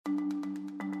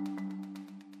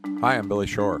Hi, I'm Billy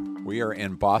Shore. We are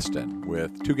in Boston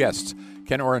with two guests.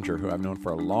 Ken Oringer, who I've known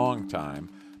for a long time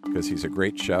because he's a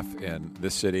great chef in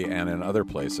this city and in other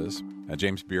places, a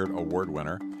James Beard Award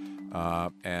winner,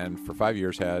 and for 5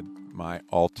 years had my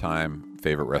all-time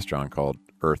favorite restaurant called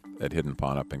Earth at Hidden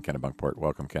Pond up in Kennebunkport.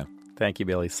 Welcome, Ken. Thank you,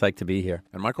 Billy. Psyched to be here.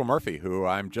 And Michael Murphy, who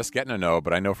I'm just getting to know,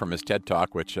 but I know from his TED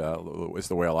Talk, which is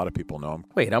the way a lot of people know him.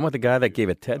 Wait, I'm with the guy that gave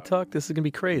a TED Talk? This is going to be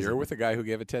crazy. You're with the guy who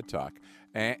gave a TED Talk.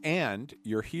 And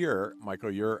you're here,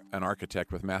 Michael, you're an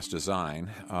architect with Mass Design,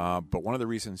 but one of the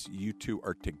reasons you two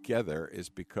are together is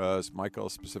because Michael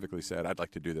specifically said, I'd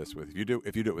like to do this with,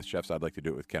 if you do it with chefs, I'd like to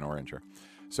do it with Ken Oringer.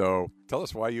 So tell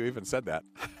us why you even said that.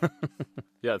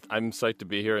 Yeah, I'm psyched to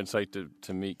be here and psyched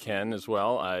to meet Ken as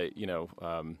well.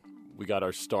 We got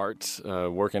our start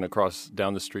working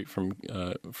down the street from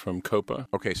Copa.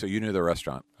 Okay, so you knew the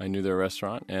restaurant. I knew their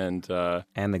restaurant and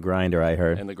the Grinder, I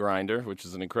heard. And the Grinder, which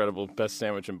is an incredible best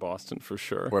sandwich in Boston for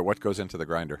sure. Wait, what goes into the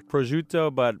Grinder?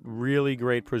 Prosciutto, but really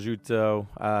great prosciutto,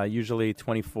 usually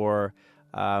 24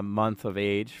 month of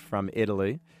age from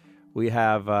Italy. We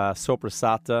have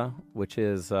soppressata, which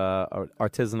is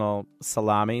artisanal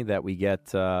salami that we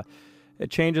get. It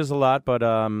changes a lot, but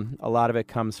a lot of it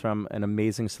comes from an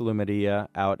amazing salumeria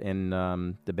out in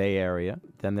the Bay Area.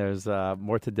 Then there's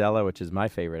mortadella, which is my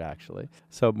favorite, actually.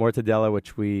 So mortadella,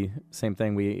 which we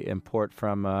import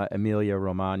from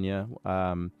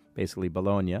Emilia-Romagna, basically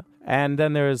Bologna. And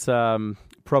then there's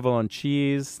provolone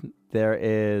cheese. There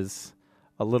is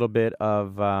a little bit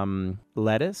of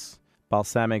lettuce,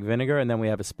 balsamic vinegar, and then we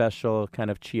have a special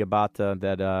kind of ciabatta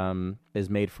that is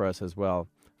made for us as well.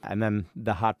 And then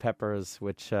the hot peppers,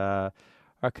 which are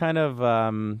kind of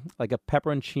like a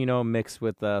pepperoncino mixed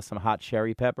with some hot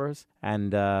cherry peppers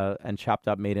and chopped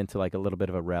up, made into like a little bit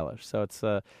of a relish. So it's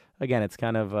again, it's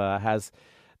kind of has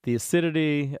the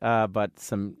acidity, but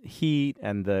some heat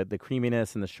and the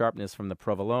creaminess and the sharpness from the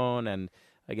provolone, and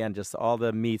again, just all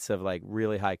the meats of like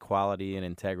really high quality and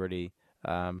integrity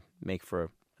make for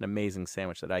an amazing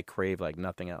sandwich that I crave like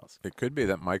nothing else. It could be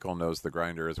that Michael knows the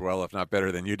Grinder as well, if not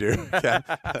better than you do, Ken.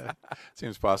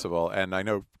 Seems possible. And I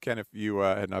know, Ken, if you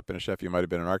had not been a chef, you might have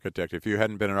been an architect. If you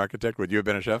hadn't been an architect, would you have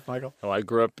been a chef, Michael? Oh, I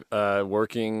grew up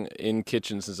working in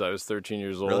kitchens since I was 13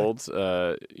 years old.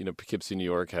 Really? Poughkeepsie, New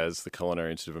York has the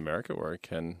Culinary Institute of America where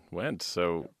Ken went.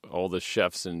 So all the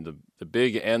chefs in the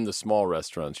big and the small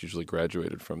restaurants usually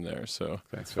graduated from there. So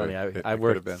that's funny. I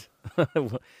worked.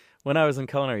 When I was in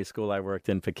culinary school, I worked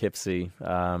in Poughkeepsie,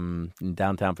 in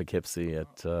downtown Poughkeepsie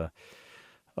at,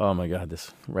 oh my God,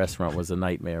 this restaurant was a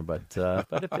nightmare, but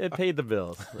it paid the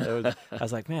bills. I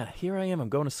was like, man, here I am. I'm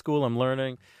going to school. I'm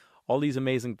learning all these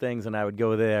amazing things, and I would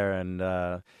go there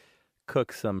and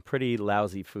cook some pretty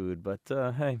lousy food, but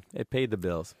hey, it paid the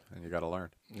bills. And you got to learn.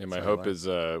 Yeah, my hope is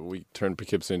we turn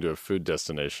Poughkeepsie into a food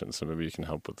destination, so maybe you can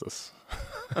help with this.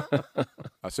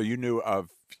 So you knew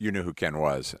who Ken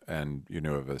was, and you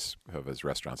knew of his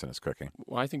restaurants and his cooking.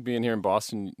 Well, I think being here in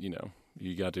Boston,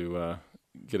 you got to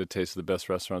get a taste of the best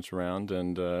restaurants around,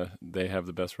 and they have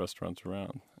the best restaurants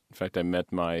around. In fact, I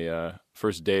met my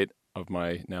first date of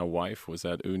my now wife was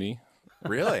at Uni.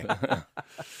 Really?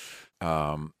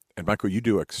 And Michael, you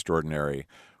do extraordinary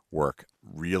work,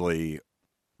 really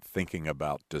thinking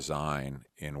about design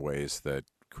in ways that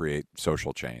create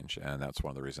social change, and that's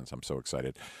one of the reasons I'm so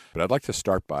excited. But I'd like to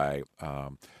start by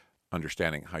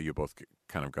understanding how you both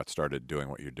kind of got started doing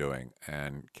what you're doing.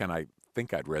 And Ken, I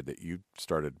think I'd read that you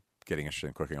started getting interested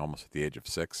in cooking almost at the age of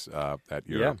 6 at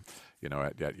your,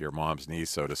 at your mom's knee,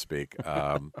 so to speak.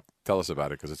 Tell us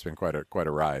about it, because it's been quite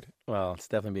a ride. Well, it's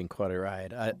definitely been quite a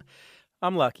ride.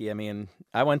 I'm lucky. I mean,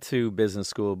 I went to business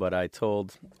school, but I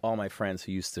told all my friends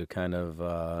who used to kind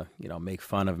of, make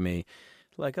fun of me,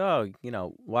 like, oh,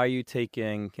 why are you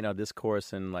taking, this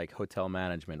course in like hotel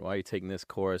management? Why are you taking this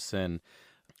course in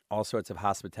all sorts of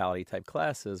hospitality type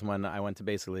classes when I went to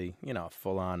basically,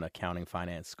 full on accounting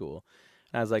finance school?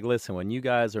 And I was like, listen, when you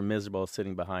guys are miserable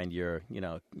sitting behind your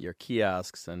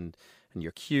kiosks and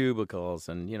your cubicles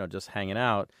and, just hanging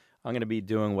out, I'm going to be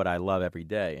doing what I love every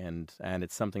day. And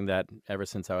it's something that ever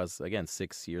since I was, again,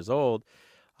 6 years old,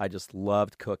 I just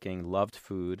loved cooking, loved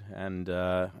food, and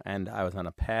I was on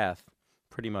a path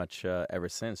pretty much ever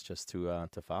since just to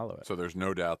follow it. So there's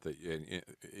no doubt that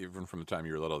even from the time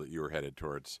you were little that you were headed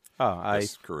towards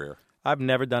this career. I've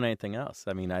never done anything else.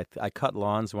 I mean, I cut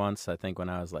lawns once, I think, when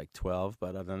I was like 12.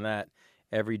 But other than that,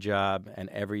 every job and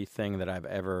everything that I've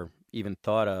ever even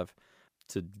thought of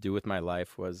to do with my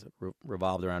life was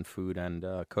revolved around food and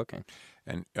cooking.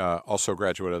 And also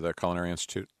graduate of the Culinary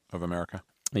Institute of America.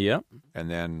 Yeah. And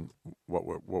then what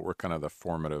were kind of the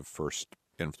formative first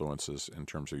influences in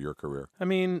terms of your career? I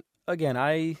mean, Again,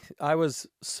 I was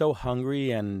so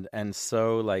hungry and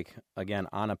so like again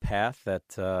on a path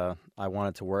that I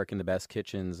wanted to work in the best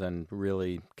kitchens and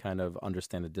really kind of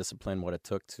understand the discipline, what it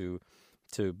took to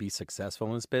be successful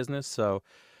in this business. So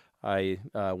I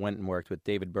went and worked with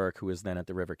David Burke, who was then at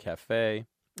the River Cafe,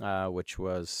 which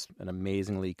was an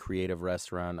amazingly creative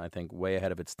restaurant, I think way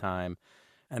ahead of its time.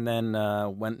 And then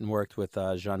went and worked with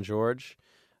Jean-Georges,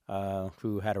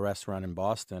 who had a restaurant in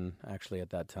Boston actually at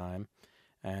that time,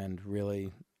 and really,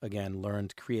 again,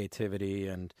 learned creativity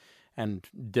and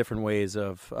different ways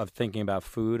of thinking about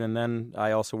food. And then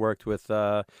I also worked with,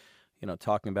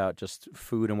 talking about just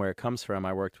food and where it comes from.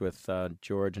 I worked with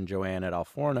George and Joanne at Al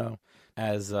Forno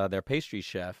as their pastry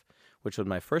chef, which was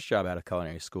my first job out of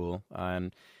culinary school.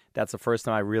 And that's the first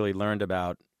time I really learned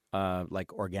about like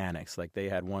organics. Like they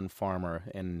had one farmer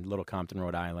in Little Compton,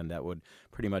 Rhode Island that would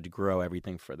pretty much grow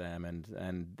everything for them.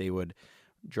 And they would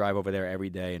drive over there every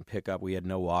day and pick up. We had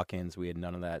no walk-ins. We had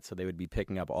none of that. So they would be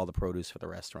picking up all the produce for the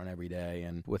restaurant every day.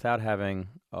 And without having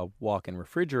a walk-in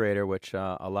refrigerator, which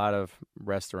a lot of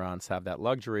restaurants have that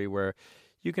luxury where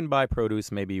you can buy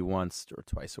produce maybe once or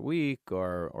twice a week,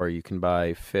 or you can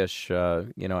buy fish,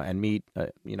 and meat,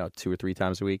 2 or 3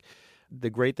 times a week.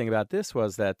 The great thing about this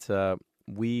was that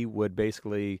we would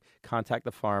basically contact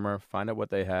the farmer, find out what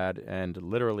they had, and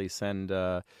literally send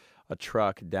a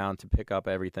truck down to pick up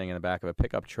everything in the back of a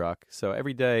pickup truck. So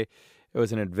every day it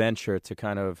was an adventure to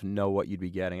kind of know what you'd be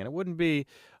getting. And it wouldn't be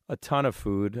a ton of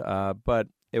food, but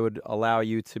it would allow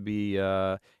you to be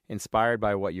inspired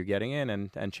by what you're getting in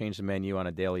and change the menu on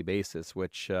a daily basis,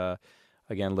 which,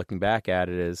 again, looking back at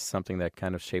it, is something that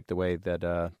kind of shaped the way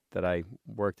that I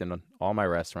worked in all my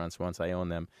restaurants once I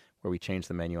owned them, where we changed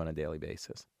the menu on a daily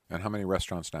basis. And how many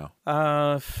restaurants now?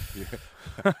 You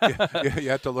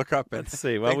have to look up and let's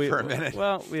see. Think for a minute.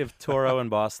 Well, we have Toro in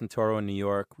Boston, Toro in New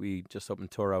York. We just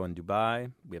opened Toro in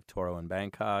Dubai. We have Toro in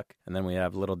Bangkok. And then we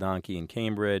have Little Donkey in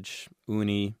Cambridge,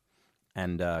 Uni,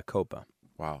 and Copa.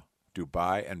 Wow.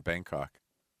 Dubai and Bangkok.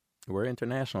 We're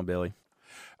international, Billy.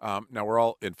 Now, we're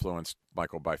all influenced,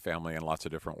 Michael, by family in lots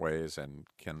of different ways. And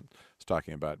Ken was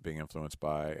talking about being influenced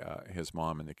by his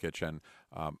mom in the kitchen.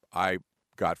 I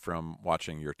got from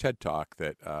watching your TED Talk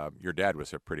that your dad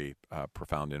was a pretty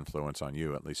profound influence on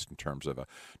you, at least in terms of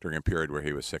during a period where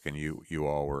he was sick and you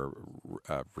all were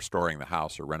restoring the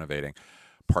house or renovating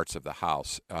parts of the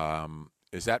house.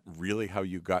 Is that really how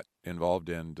you got involved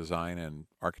in design and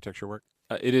architecture work?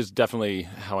 It is definitely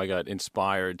how I got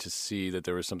inspired to see that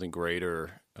there was something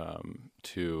greater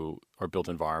to our built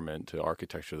environment, to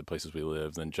architecture, the places we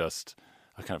live, than just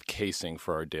a kind of casing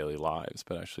for our daily lives,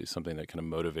 but actually something that kind of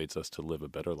motivates us to live a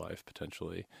better life,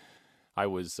 potentially. I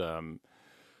was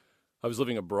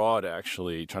living abroad,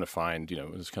 actually, trying to find,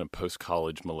 it was kind of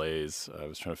post-college malaise. I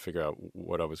was trying to figure out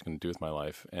what I was going to do with my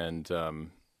life. And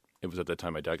it was at that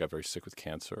time my dad got very sick with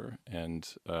cancer. And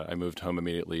I moved home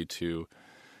immediately to,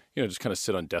 just kind of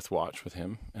sit on death watch with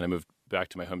him. And I moved back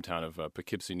to my hometown of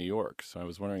Poughkeepsie, New York. So I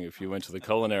was wondering if you went to the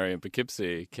culinary in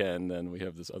Poughkeepsie, Ken, then we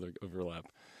have this other overlap.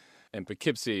 And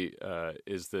Poughkeepsie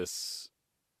is this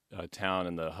town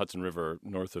in the Hudson River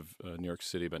north of New York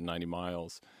City, about 90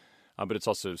 miles. But it's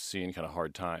also seen kind of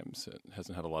hard times. It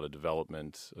hasn't had a lot of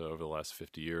development over the last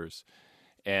 50 years.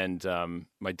 And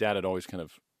my dad had always kind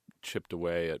of chipped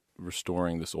away at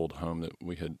restoring this old home that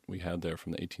we had there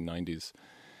from the 1890s.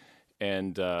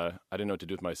 And I didn't know what to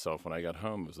do with myself when I got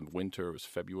home. It was in winter. It was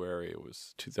February. It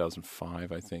was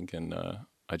 2005, I think. And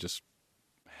I just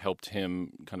helped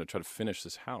him kind of try to finish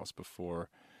this house before,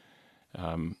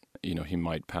 he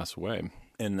might pass away.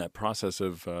 In that process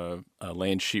of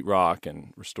laying sheetrock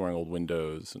and restoring old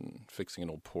windows and fixing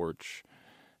an old porch,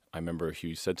 I remember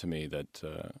he said to me that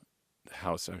the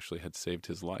house actually had saved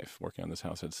his life. Working on this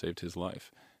house had saved his life.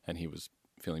 And he was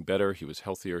feeling better. He was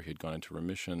healthier. He had gone into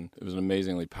remission. It was an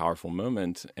amazingly powerful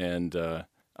moment. And it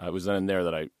was then and there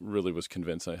that I really was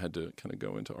convinced I had to kind of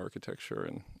go into architecture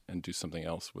and do something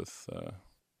else with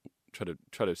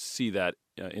try to see that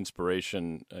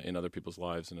inspiration in other people's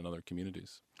lives and in other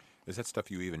communities. Is that stuff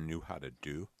you even knew how to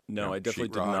do? No, I definitely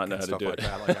did not know how to do it.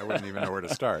 Like I wouldn't even know where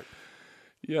to start.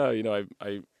 Yeah,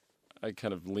 I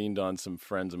kind of leaned on some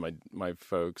friends and my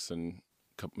folks, and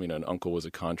an uncle was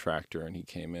a contractor, and he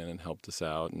came in and helped us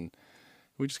out, and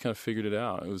we just kind of figured it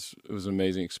out. It was an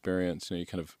amazing experience. You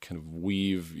kind of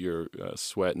weave your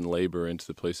sweat and labor into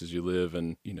the places you live,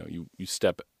 and you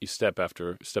step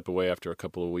away after a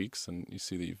couple of weeks, and you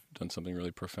see that you've done something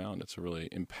really profound. It's a really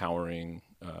empowering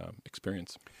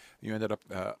experience. You ended up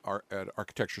at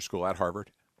architecture school at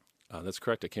Harvard. That's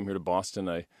correct. I came here to Boston.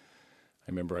 I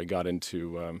I remember I got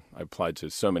into, I applied to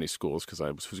so many schools because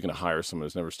I was going to hire someone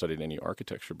who's never studied any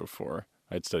architecture before.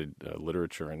 I had studied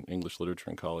literature and English literature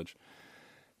in college.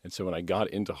 And so when I got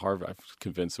into Harvard, I was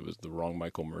convinced it was the wrong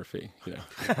Michael Murphy.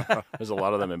 There's a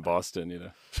lot of them in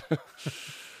Boston,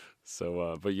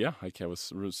 So, but yeah, I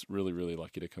was really, really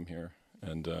lucky to come here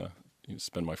and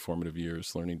spend my formative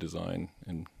years learning design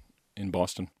in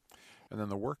Boston. And then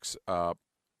the work's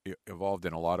evolved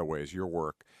in a lot of ways. Your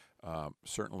work,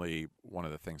 certainly one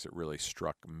of the things that really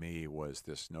struck me was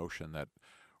this notion that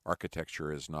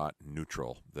architecture is not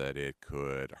neutral, that it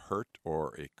could hurt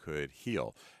or it could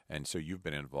heal. And so you've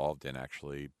been involved in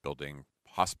actually building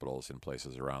hospitals in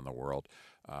places around the world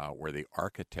where the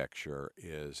architecture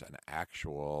is an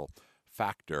actual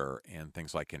factor in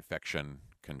things like infection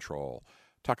control.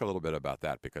 Talk a little bit about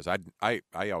that, because I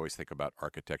always think about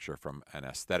architecture from an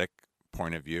aesthetic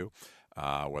point of view,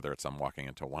 whether it's I'm walking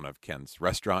into one of Ken's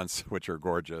restaurants, which are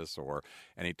gorgeous, or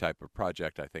any type of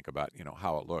project. I think about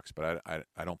how it looks, but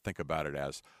I don't think about it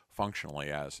as functionally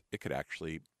as it could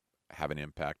actually have an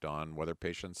impact on whether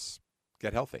patients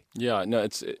get healthy. Yeah, no,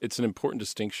 it's an important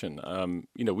distinction.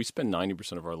 We spend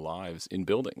 90% of our lives in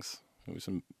buildings. We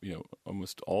spend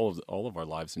almost all of our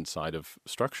lives inside of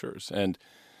structures, and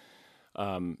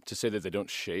to say that they don't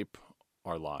shape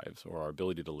our lives or our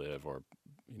ability to live or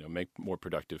make more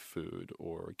productive food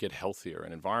or get healthier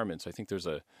in environments, I think there's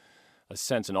a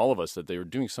sense in all of us that they are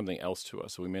doing something else to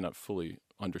us that we may not fully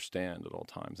understand at all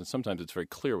times. And sometimes it's very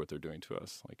clear what they're doing to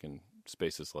us, like in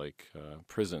spaces like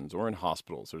prisons or in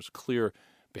hospitals. There's clear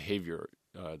behavior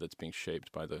that's being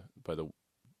shaped by the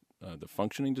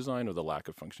functioning design or the lack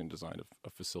of functioning design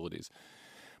of facilities.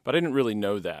 But I didn't really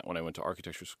know that when I went to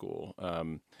architecture school.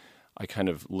 I kind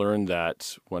of learned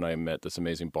that when I met this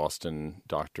amazing Boston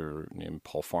doctor named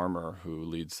Paul Farmer, who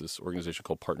leads this organization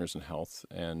called Partners in Health,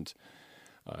 and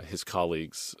his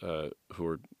colleagues who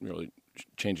are really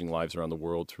changing lives around the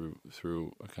world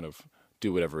through a kind of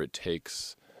do whatever it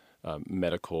takes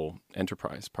medical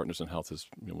enterprise. Partners in Health is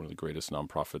one of the greatest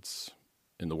nonprofits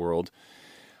in the world.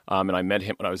 And I met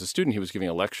him when I was a student. He was giving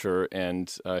a lecture,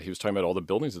 and he was talking about all the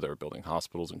buildings that they were building,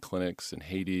 hospitals and clinics in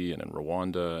Haiti and in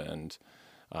Rwanda, and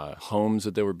homes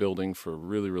that they were building for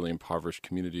really, really impoverished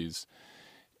communities.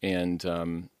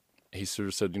 And he sort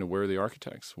of said, where are the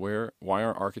architects? Why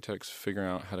aren't architects figuring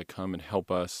out how to come and help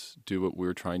us do what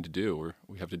we're trying to do?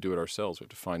 We have to do it ourselves. We have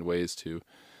to find ways to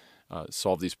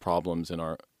solve these problems in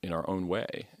our own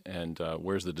way. And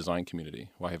where's the design community?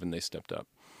 Why haven't they stepped up?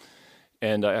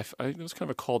 And it was kind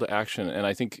of a call to action, and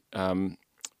I think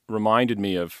reminded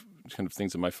me of kind of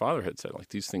things that my father had said, like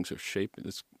these things are shaping.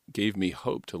 This gave me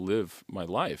hope to live my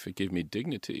life. It gave me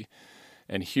dignity.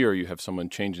 And here you have someone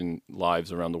changing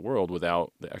lives around the world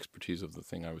without the expertise of the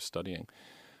thing I was studying.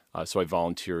 So I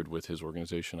volunteered with his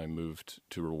organization. I moved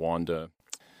to Rwanda.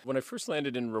 When I first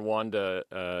landed in Rwanda,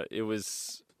 it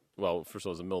was, well, first of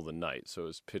all, it was the middle of the night, so it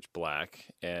was pitch black.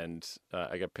 And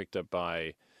I got picked up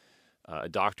by a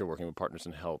doctor working with Partners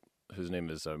in Health, whose name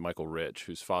is Michael Rich,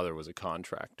 whose father was a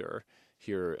contractor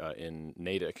here in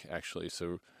Natick, actually.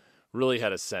 So really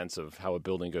had a sense of how a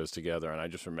building goes together. And I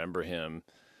just remember him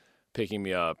picking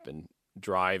me up and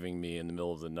driving me in the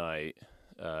middle of the night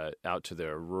out to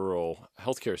their rural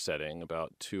healthcare setting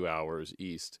about 2 hours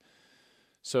east.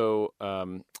 So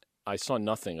I saw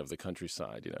nothing of the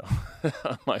countryside,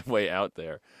 on my way out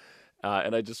there.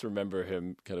 And I just remember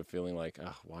him kind of feeling like,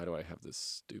 why do I have this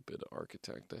stupid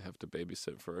architect I have to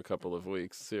babysit for a couple of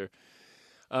weeks here?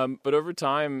 But over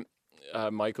time,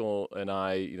 Michael and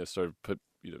I, started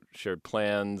shared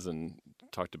plans and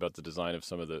talked about the design of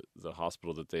some of the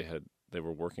hospital that they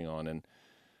were working on, and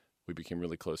we became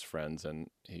really close friends. And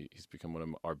he's become one of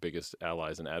our biggest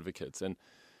allies and advocates. And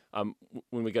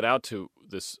when we got out to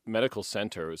this medical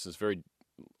center, it was this very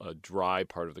dry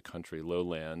part of the country,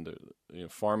 lowland,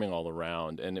 farming all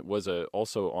around, and it was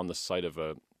also on the site of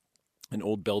an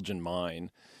old Belgian mine,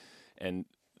 and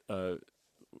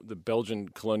the Belgian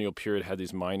colonial period had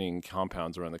these mining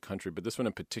compounds around the country, but this one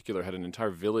in particular had an entire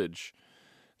village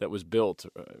that was built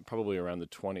probably around the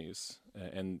 1920s,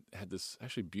 and had this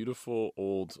actually beautiful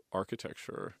old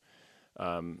architecture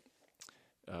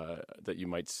that you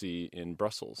might see in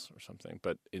Brussels or something,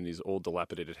 but in these old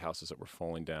dilapidated houses that were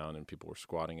falling down and people were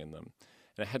squatting in them.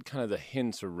 And it had kind of the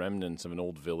hints or remnants of an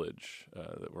old village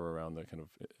that were around the kind of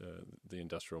the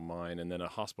industrial mine, and then a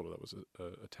hospital that was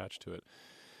attached to it.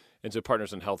 And so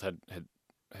Partners in Health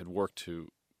had worked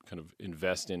to kind of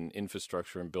invest in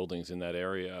infrastructure and buildings in that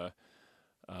area.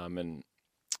 And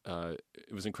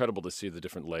it was incredible to see the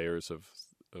different layers of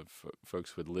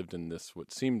folks who had lived in this,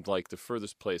 what seemed like the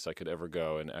furthest place I could ever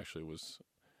go, and actually was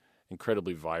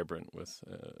incredibly vibrant with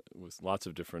lots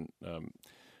of different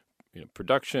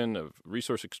production of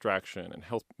resource extraction and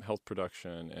health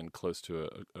production, and close to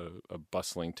a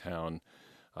bustling town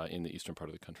in the eastern part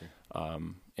of the country.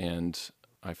 And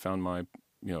I found my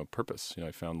purpose.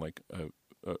 I found like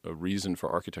a reason for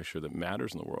architecture that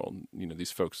matters in the world.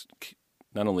 These folks,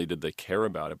 not only did they care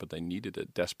about it, but they needed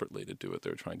it desperately to do what they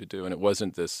were trying to do. And it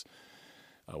wasn't this,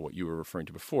 what you were referring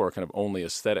to before, kind of only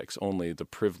aesthetics, only the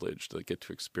privileged that get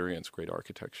to experience great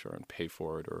architecture and pay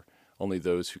for it, or only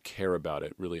those who care about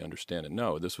it really understand it.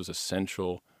 No, this was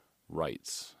essential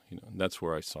rights. And that's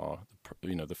where I saw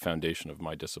the foundation of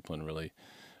my discipline really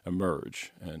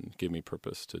emerge and give me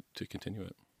purpose to continue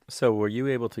it. So were you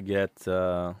able to get,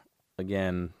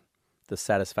 again, the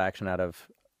satisfaction out of,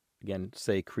 again,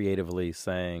 say creatively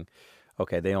saying,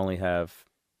 okay, they only have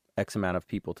X amount of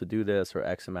people to do this or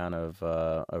X amount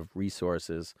of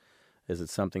resources? Is it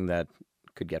something that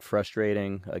could get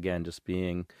frustrating? Again, just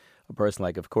being a person,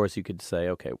 like, of course you could say,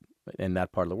 okay, in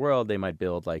that part of the world, they might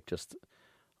build like just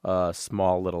a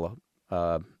small little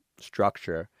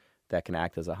structure that can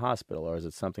act as a hospital, or is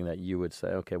it something that you would say,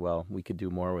 okay, well, we could do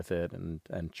more with it and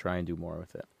try and do more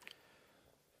with it?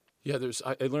 Yeah,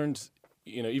 I learned,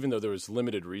 even though there was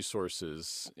limited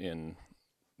resources in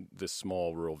this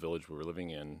small rural village we were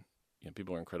living in,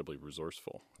 people are incredibly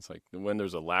resourceful. It's like when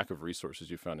there's a lack of resources,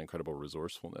 you found incredible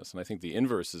resourcefulness. And I think the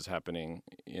inverse is happening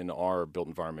in our built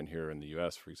environment here in the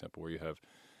U.S., for example, where you have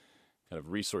kind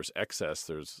of resource excess.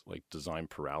 There's like design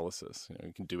paralysis.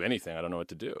 You can do anything. I don't know what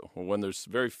to do. Well, when there's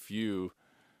very few,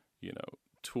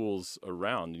 tools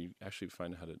around, you actually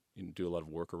find how to do a lot of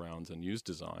workarounds and use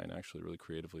design actually really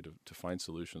creatively to find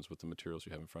solutions with the materials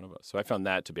you have in front of us. So I found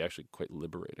that to be actually quite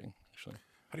liberating, actually.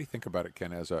 How do you think about it,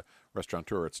 Ken, as a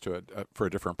restaurateur? It's for a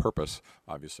different purpose,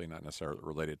 obviously not necessarily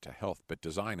related to health, but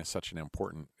design is such an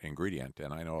important ingredient.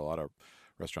 And I know a lot of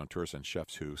restaurateurs and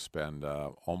chefs who spend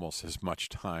almost as much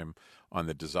time on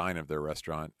the design of their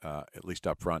restaurant, at least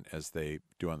up front, as they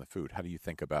do on the food. How do you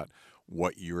think about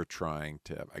what you're trying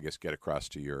to, I guess, get across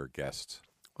to your guests?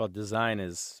 Well, design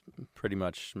is pretty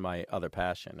much my other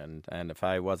passion. And if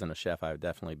I wasn't a chef, I would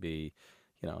definitely be,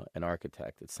 an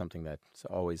architect. It's something that's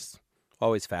always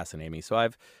fascinated me. So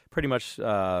I've pretty much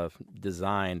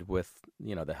designed with,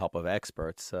 the help of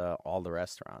experts, all the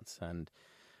restaurants. And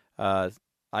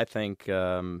I think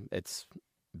it's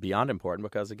beyond important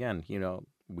because, again,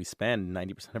 we spend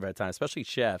 90% of our time, especially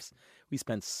chefs, we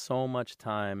spend so much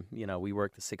time, we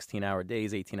work the 16-hour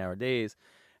days, 18-hour days,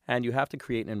 and you have to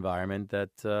create an environment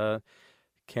that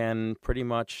can pretty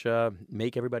much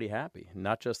make everybody happy,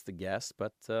 not just the guests,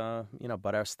 but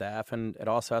our staff, and it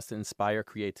also has to inspire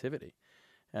creativity.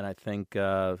 And I think,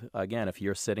 again, if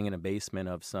you're sitting in a basement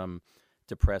of some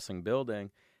depressing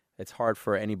building, it's hard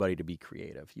for anybody to be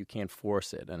creative. You can't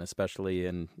force it, and especially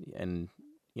in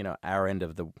our end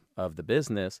of the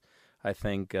business, I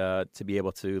think to be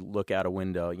able to look out a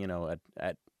window,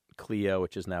 at Clio,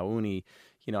 which is now Uni,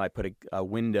 I put a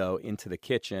window into the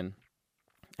kitchen.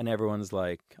 And everyone's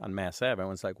like, on Mass Ave,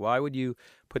 everyone's like, why would you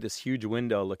put this huge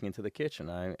window looking into the kitchen?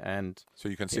 So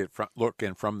you can see it look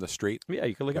in from the street? Yeah,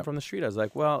 you can look in from the street. I was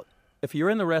like, well, if you're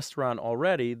in the restaurant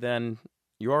already, then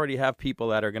you already have people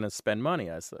that are going to spend money.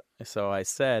 So I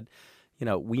said,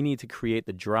 we need to create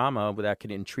the drama that can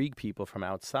intrigue people from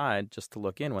outside just to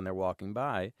look in when they're walking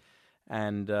by.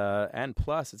 And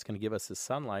plus, it's going to give us the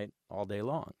sunlight all day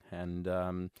long.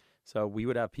 And so we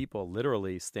would have people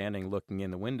literally standing looking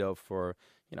in the window for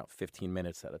 15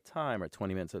 minutes at a time or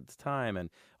 20 minutes at a time, and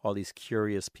all these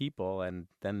curious people, and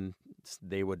then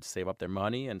they would save up their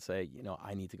money and say,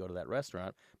 I need to go to that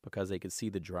restaurant because they could see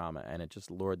the drama, and it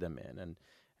just lured them in.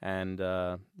 And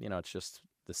it's just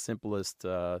the simplest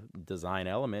design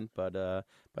element, but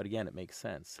again, it makes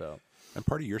sense. So, and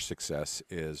part of your success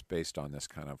is based on this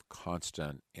kind of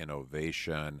constant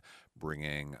innovation,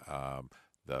 bringing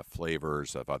the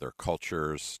flavors of other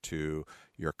cultures to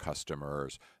your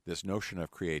customers. This notion of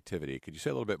creativity. Could you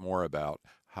say a little bit more about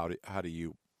how do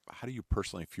you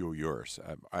personally fuel yours?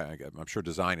 I'm sure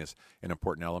design is an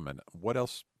important element. What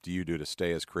else do you do to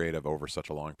stay as creative over such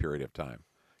a long period of time?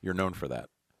 You're known for that.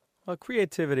 Well,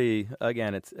 creativity,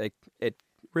 again, it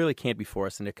really can't be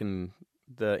forced, and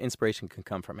the inspiration can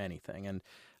come from anything. And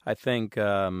I think,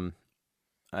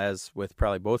 as with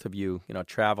probably both of you,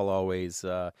 travel always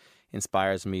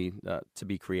inspires me to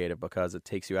be creative because it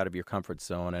takes you out of your comfort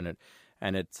zone,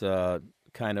 and it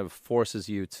kind of forces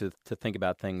you to think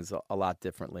about things a lot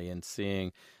differently, and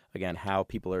seeing, again, how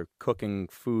people are cooking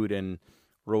food in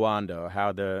Rwanda, or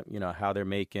how they're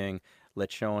making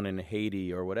lechon in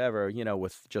Haiti or whatever,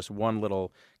 with just one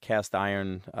little cast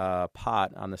iron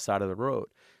pot on the side of the road.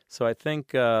 So I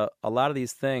think a lot of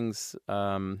these things,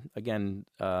 again,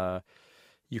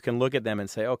 you can look at them and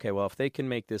say, okay, well, if they can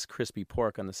make this crispy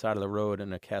pork on the side of the road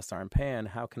in a cast iron pan,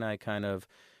 how can I kind of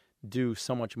do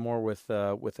so much more with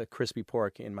a crispy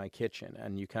pork in my kitchen?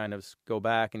 And you kind of go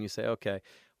back and you say, okay,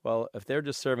 well, if they're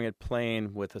just serving it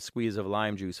plain with a squeeze of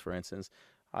lime juice, for instance,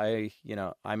 I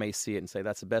may see it and say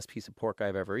that's the best piece of pork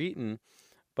I've ever eaten.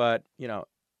 But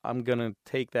I'm gonna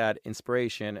take that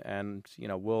inspiration and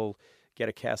we'll get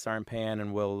a cast iron pan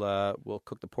and we'll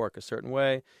cook the pork a certain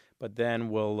way. But then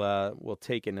we'll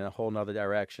take it in a whole nother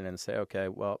direction and say, okay,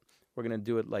 well, we're going to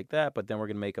do it like that, but then we're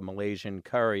going to make a Malaysian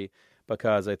curry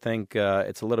because I think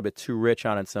it's a little bit too rich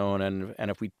on its own.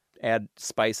 And if we add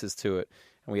spices to it,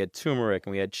 and we had turmeric,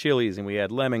 and we had chilies, and we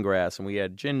had lemongrass, and we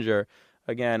had ginger,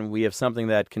 again, we have something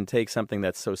that can take something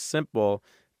that's so simple,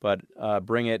 but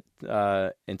bring it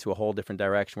into a whole different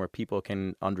direction where people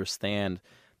can understand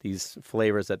these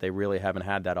flavors that they really haven't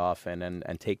had that often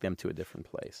and take them to a different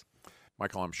place.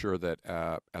 Michael, I'm sure that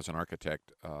as an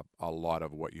architect, a lot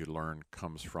of what you learn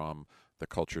comes from the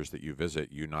cultures that you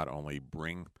visit. You not only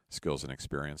bring skills and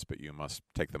experience, but you must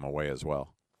take them away as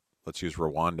well. Let's use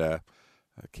Rwanda.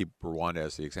 Keep Rwanda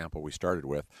as the example we started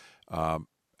with.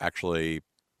 Actually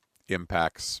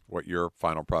impacts what your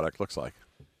final product looks like.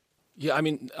 Yeah, I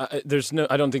mean,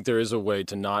 I don't think there is a way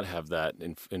to not have that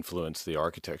influence the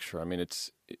architecture. I mean,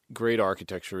 great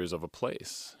architecture is of a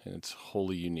place, and it's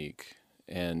wholly unique.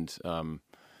 And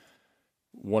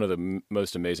one of the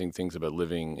most amazing things about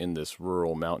living in this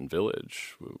rural mountain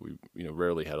village, we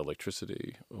rarely had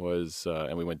electricity, was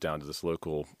and we went down to this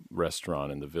local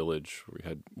restaurant in the village where we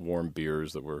had warm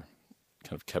beers that were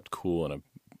kind of kept cool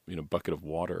in a bucket of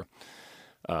water,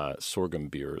 sorghum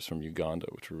beers from Uganda,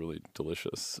 which were really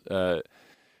delicious.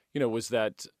 Was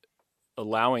that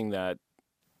allowing that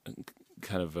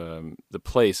kind of the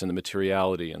place and the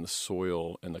materiality and the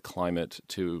soil and the climate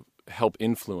to help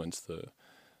influence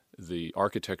the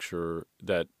architecture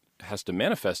that has to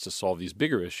manifest to solve these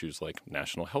bigger issues like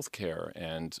national health care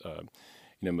and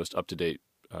most up-to-date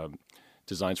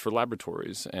designs for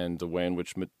laboratories and the way in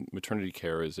which maternity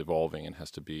care is evolving and has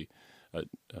to be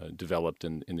developed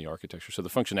in the architecture. So the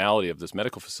functionality of this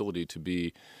medical facility to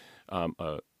be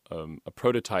a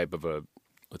prototype of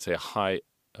let's say a high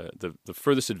the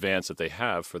furthest advance that they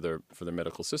have for their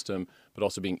medical system, but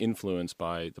also being influenced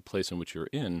by the place in which you're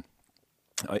in,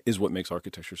 is what makes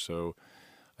architecture so,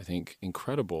 I think,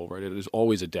 incredible. Right? It is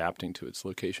always adapting to its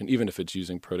location, even if it's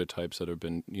using prototypes that have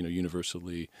been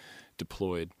universally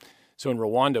deployed. So in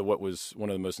Rwanda, what was one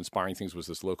of the most inspiring things was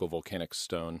this local volcanic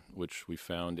stone, which we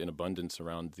found in abundance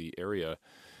around the area.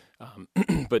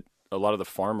 But a lot of the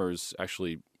farmers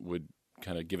actually would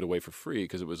kind of give it away for free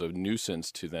because it was a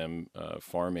nuisance to them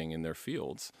farming in their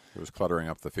fields. It was cluttering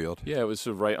up the field. Yeah, it was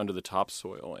sort of right under the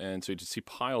topsoil. And so you just see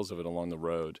piles of it along the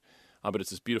road. But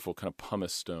it's this beautiful kind of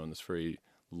pumice stone, this very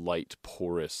light,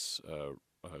 porous,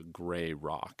 gray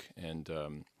rock. And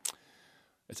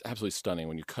it's absolutely stunning.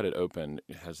 When you cut it open,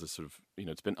 it has this sort of,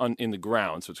 it's been in the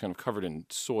ground, so it's kind of covered in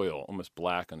soil, almost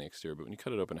black on the exterior. But when you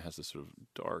cut it open, it has this sort of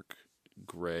dark,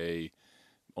 gray,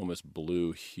 almost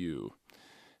blue hue.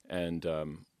 And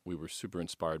we were super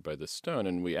inspired by this stone,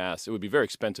 and we asked, it would be very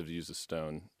expensive to use a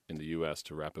stone in the U.S.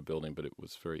 to wrap a building, but it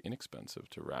was very inexpensive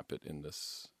to wrap it in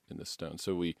this stone.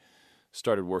 So we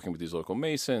started working with these local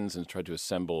masons and tried to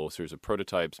assemble a series of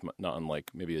prototypes, not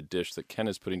unlike maybe a dish that Ken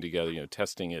is putting together,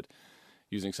 testing it,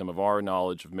 using some of our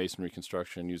knowledge of masonry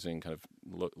construction, using kind of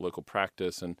local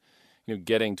practice, and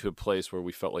getting to a place where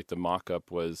we felt like the mock-up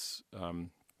was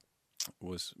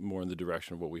more in the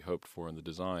direction of what we hoped for in the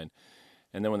design.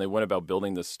 And then when they went about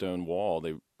building this stone wall,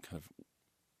 they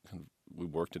we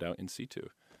worked it out in situ,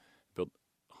 built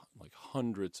like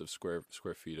hundreds of square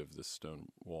feet of this stone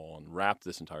wall and wrapped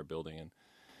this entire building. And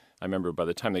I remember by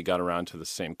the time they got around to the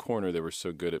same corner, they were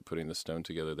so good at putting the stone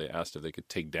together, they asked if they could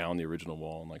take down the original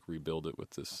wall and rebuild it with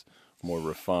this more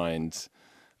refined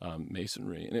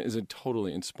masonry. And it is a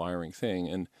totally inspiring thing.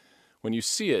 And when you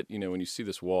see it, when you see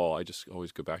this wall, I just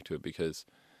always go back to it because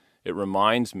it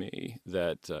reminds me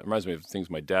of things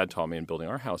my dad taught me in building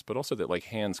our house, but also that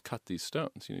hands cut these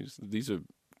stones. These are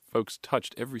folks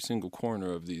touched every single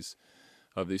corner of these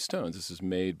stones. This is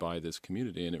made by this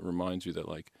community, and it reminds you that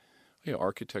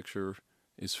architecture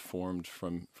is formed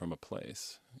from a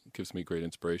place. It gives me great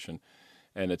inspiration,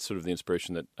 and it's sort of the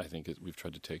inspiration that I think we've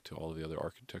tried to take to all of the other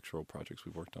architectural projects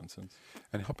we've worked on since.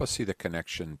 And help us see the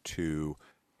connection to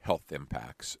health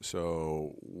impacts.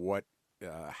 So what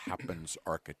happens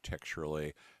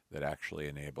architecturally that actually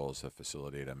enables a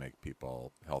facility to make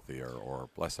people healthier or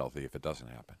less healthy if it doesn't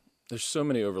happen? there's so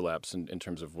many overlaps in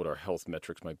terms of what our health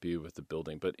metrics might be with the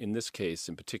building. But in this case,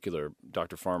 in particular,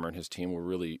 Dr. Farmer and his team were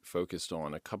really focused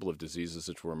on a couple of diseases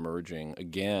that were emerging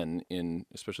again in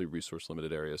especially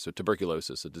resource-limited areas. So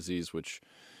tuberculosis, a disease which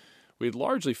we had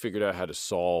largely figured out how to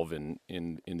solve in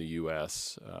the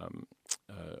U.S.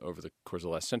 Over the course of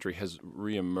the last century, has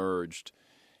reemerged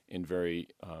in very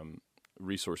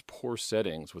resource-poor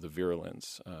settings with a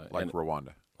virulence. Like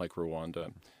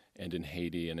Rwanda. And in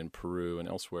Haiti and in Peru and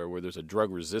elsewhere, where there's a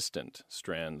drug-resistant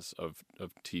strands of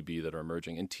TB that are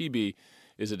emerging. And TB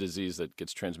is a disease that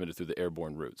gets transmitted through the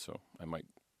airborne route. So I might,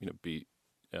 be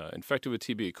infected with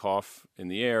TB, cough in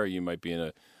the air. You might be in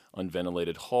an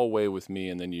unventilated hallway with me,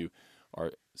 and then you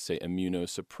are, say,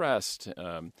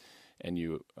 immunosuppressed, and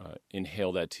you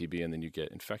inhale that TB, and then you get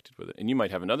infected with it. And you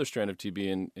might have another strand of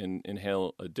TB and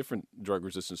inhale a different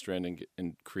drug-resistant strand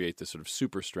and create this sort of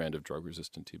super strand of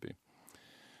drug-resistant TB.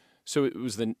 So it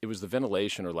was the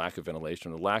ventilation or lack of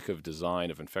ventilation or lack of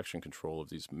design of infection control of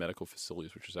these medical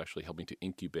facilities, which is actually helping to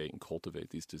incubate and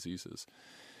cultivate these diseases.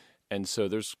 And so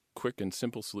there's quick and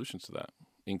simple solutions to that.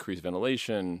 Increase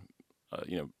ventilation,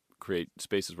 create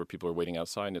spaces where people are waiting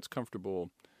outside and it's comfortable.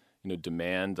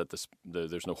 Demand that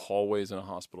there's no hallways in a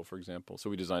hospital, for example. So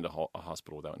we designed a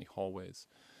hospital without any hallways.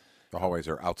 The hallways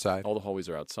are outside? All the hallways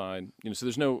are outside. So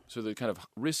the kind of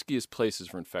riskiest places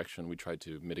for infection we tried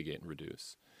to mitigate and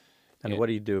reduce. And what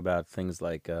do you do about things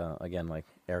like, again, like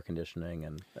air conditioning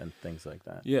and things like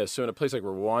that? Yeah, so in a place like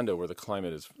Rwanda where the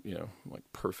climate is, like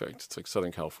perfect, it's like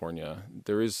Southern California,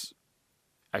 there is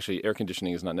actually air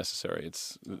conditioning is not necessary.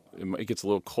 It gets a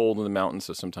little cold in the mountains,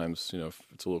 so sometimes, if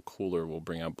it's a little cooler, we'll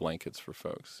bring out blankets for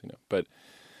folks, But,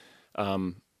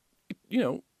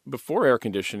 before air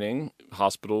conditioning,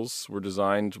 hospitals were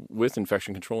designed with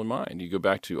infection control in mind. You go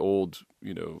back to old,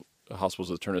 hospitals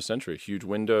of the turn of the century, huge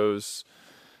windows,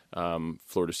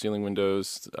 floor-to-ceiling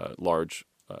windows, large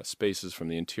spaces from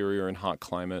the interior in hot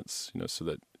climates, so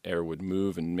that air would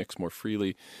move and mix more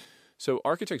freely. So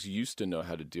architects used to know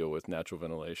how to deal with natural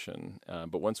ventilation,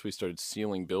 but once we started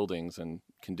sealing buildings and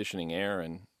conditioning air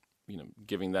and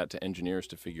giving that to engineers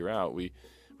to figure out, we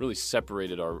really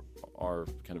separated our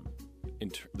kind of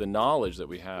the knowledge that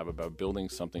we have about building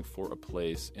something for a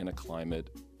place and a climate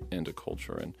and a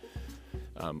culture. And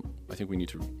I think we need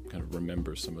to kind of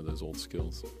remember some of those old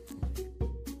skills.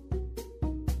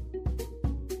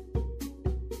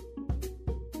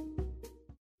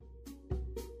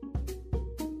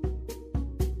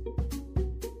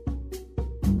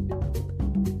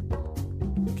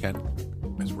 Ken,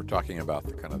 as we're talking about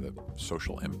the kind of the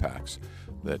social impacts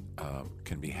that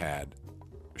can be had,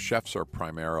 chefs are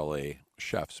primarily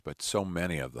chefs, but so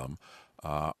many of them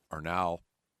are now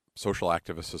social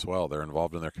activists as well. They're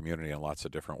involved in their community in lots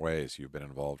of different ways. You've been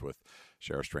involved with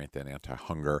Share Our Strength and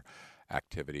anti-hunger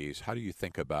activities. How do you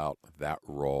think about that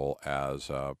role as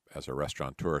a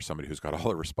restaurateur, somebody who's got all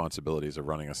the responsibilities of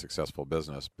running a successful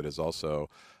business, but is also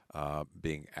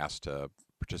being asked to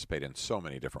participate in so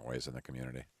many different ways in the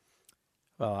community?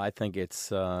 Well, I think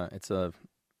it's a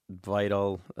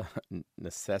vital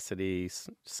necessity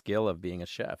skill of being a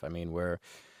chef. I mean, we're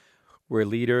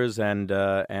leaders, and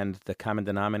the common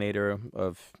denominator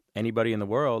of anybody in the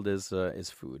world is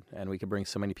food, and we can bring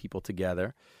so many people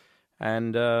together,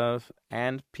 and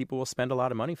people will spend a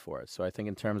lot of money for it. So I think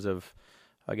in terms of,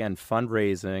 again,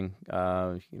 fundraising,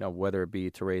 whether it be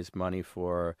to raise money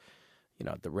for,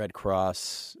 the Red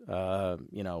Cross,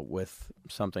 with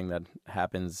something that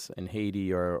happens in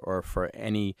Haiti or for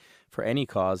any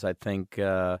cause, I think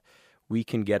we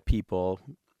can get people.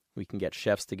 We can get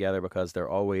chefs together because they're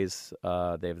always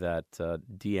they have that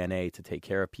DNA to take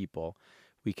care of people.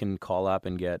 We can call up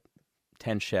and get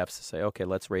 10 chefs to say, okay,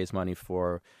 let's raise money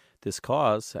for this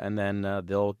cause, and then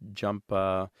they'll jump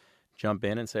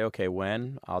in and say, okay,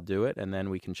 when? I'll do it, and then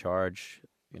we can charge,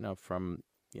 from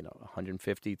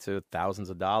 $150 to thousands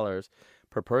of dollars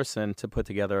per person to put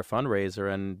together a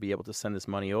fundraiser and be able to send this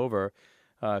money over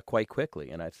quite quickly.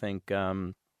 And I think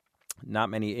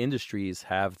not many industries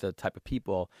have the type of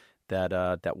people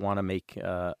that want to make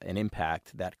an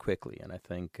impact that quickly. And I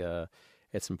think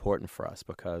it's important for us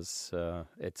because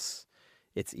it's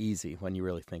easy when you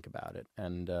really think about it.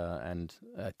 And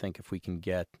I think if we can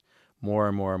get more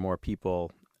and more and more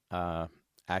people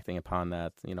acting upon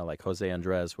that, like Jose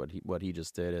Andres, what he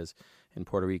just did is in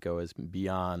Puerto Rico is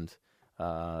beyond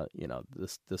the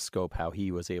scope, how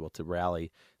he was able to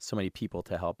rally so many people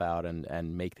to help out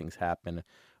and make things happen.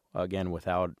 Again,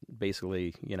 without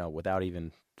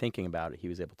even thinking about it, he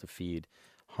was able to feed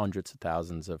hundreds of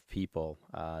thousands of people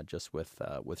just with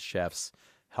chefs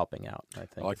helping out. I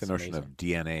think I like the notion of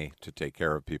DNA to take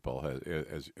care of people,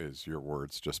 as your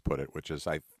words just put it, which is,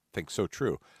 I think, so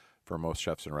true for most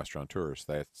chefs and restaurateurs,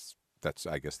 that's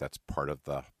I guess that's part of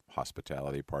the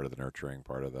hospitality, part of the nurturing,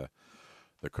 part of the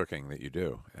cooking that you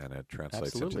do, and it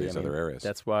translates into these other areas.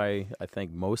 That's why I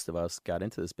think most of us got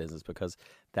into this business, because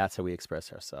that's how we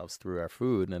express ourselves, through our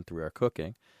food and through our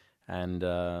cooking, and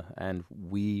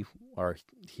we are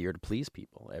here to please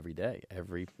people every day,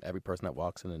 every person that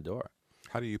walks in the door.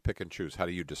 How do you pick and choose? How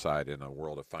do you decide in a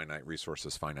world of finite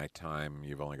resources, finite time?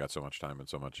 You've only got so much time and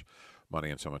so much money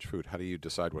and so much food. How do you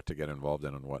decide what to get involved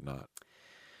in and what not?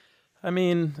 I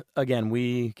mean, again,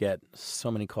 we get so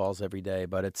many calls every day,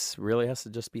 but it's really has to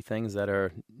just be things that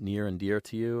are near and dear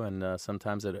to you. And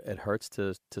sometimes it hurts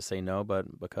to say no,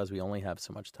 but because we only have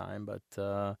so much time. But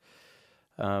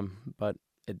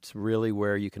it's really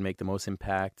where you can make the most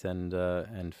impact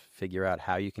and figure out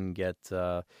how you can get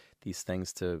these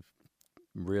things to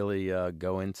really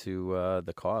go into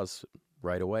the cause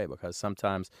right away. Because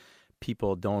sometimes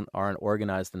people aren't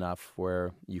organized enough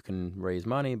where you can raise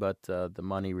money, but the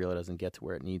money really doesn't get to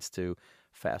where it needs to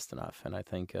fast enough. And I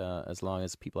think as long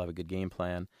as people have a good game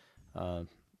plan,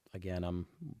 again, I'm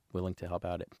willing to help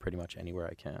out pretty much anywhere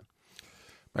I can.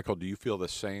 Michael, do you feel the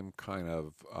same kind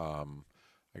of,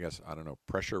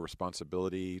 pressure,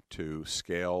 responsibility to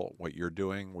scale what you're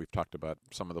doing? We've talked about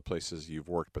some of the places you've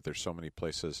worked, but there's so many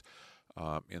places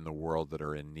in the world that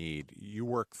are in need. You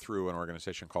work through an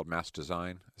organization called Mass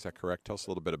Design. Is that correct? Tell us a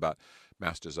little bit about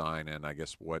Mass Design and I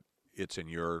guess what its and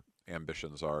your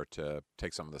ambitions are to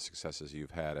take some of the successes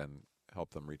you've had and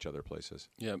help them reach other places.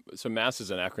 Yeah, so MASS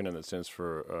is an acronym that stands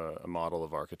for a model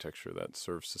of architecture that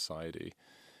serves society.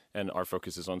 And our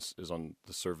focus is on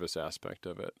the service aspect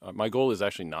of it. My goal is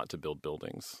actually not to build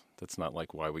buildings. That's not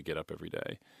like why we get up every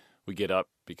day. We get up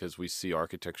because we see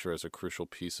architecture as a crucial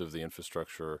piece of the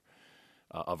infrastructure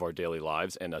of our daily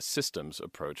lives and a systems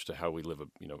approach to how we live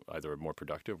either a more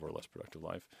productive or less productive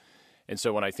life. And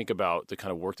so when I think about the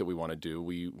kind of work that we want to do,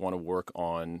 we want to work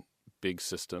on big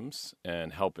systems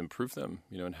and help improve them,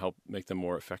 and help make them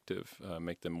more effective,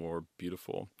 make them more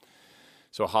beautiful.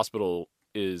 So a hospital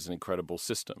is an incredible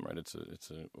system, right? It's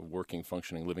a working,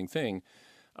 functioning, living thing.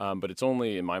 But it's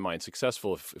only, in my mind,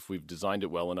 successful if we've designed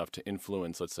it well enough to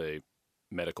influence, let's say,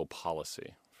 medical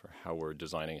policy for how we're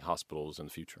designing hospitals in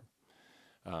the future.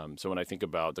 So when I think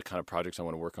about the kind of projects I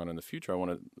want to work on in the future, I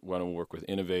want to work with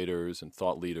innovators and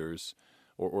thought leaders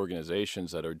or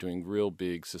organizations that are doing real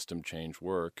big system change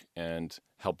work and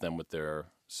help them with their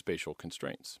spatial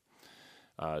constraints.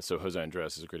 So Jose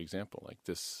Andres is a great example. Like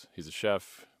this, he's a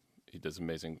chef, he does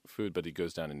amazing food, but he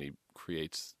goes down and he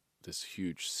creates this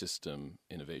huge system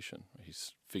innovation. He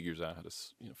figures out how to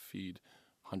feed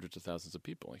hundreds of thousands of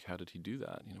people. Like, how did he do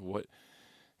that? What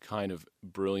kind of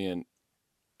brilliant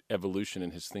evolution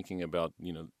in his thinking about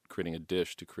creating a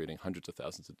dish to creating hundreds of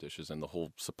thousands of dishes and the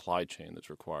whole supply chain that's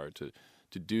required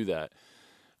to do that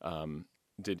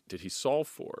did he solve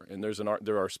for? And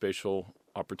there are spatial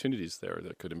opportunities there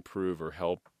that could improve or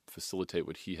help facilitate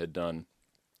what he had done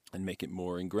and make it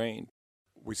more ingrained.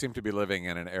 We seem to be living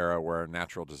in an era where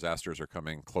natural disasters are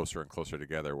coming closer and closer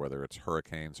together, whether it's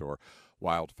hurricanes or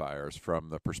wildfires.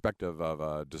 From the perspective of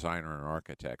a designer and an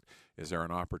architect, is there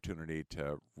an opportunity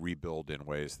to rebuild in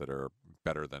ways that are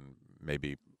better than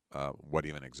maybe what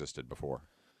even existed before?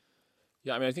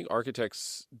 Yeah, I mean, I think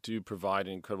architects do provide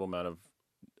an incredible amount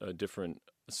of different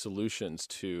solutions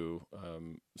to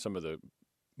some of the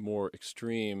more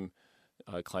extreme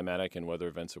climatic and weather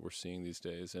events that we're seeing these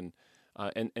days. And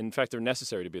in fact, they're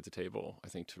necessary to be at the table, I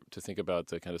think, to think about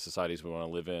the kind of societies we want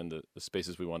to live in, the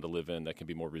spaces we want to live in that can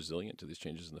be more resilient to these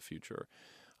changes in the future.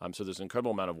 So there's an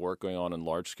incredible amount of work going on in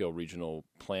large-scale regional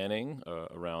planning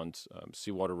around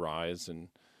seawater rise and,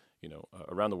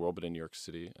 around the world, but in New York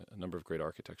City. A number of great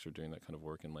architects are doing that kind of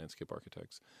work, and landscape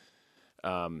architects.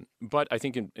 But I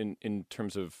think in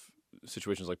terms of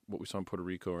situations like what we saw in Puerto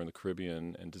Rico or in the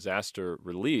Caribbean and disaster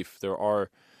relief, there are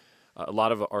a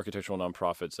lot of architectural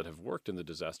nonprofits that have worked in the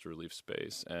disaster relief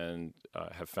space and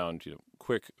have found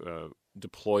quick,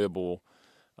 deployable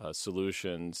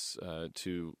solutions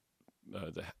to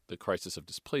the crisis of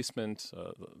displacement,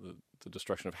 the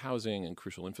destruction of housing and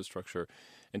crucial infrastructure,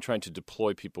 and trying to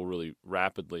deploy people really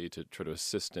rapidly to try to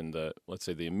assist in let's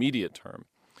say, the immediate term.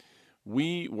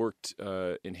 We worked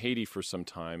in Haiti for some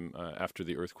time after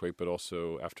the earthquake, but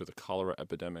also after the cholera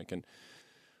epidemic. And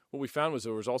what we found was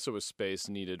there was also a space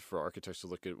needed for architects to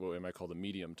look at what we might call the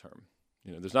medium term.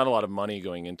 There's not a lot of money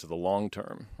going into the long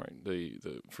term, right?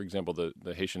 For example,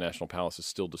 the Haitian National Palace is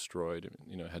still destroyed.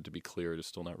 It had to be cleared. It's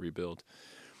still not rebuilt.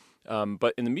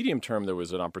 But in the medium term, there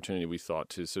was an opportunity, we thought,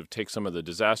 to sort of take some of the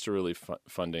disaster relief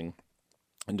funding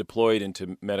and deploy it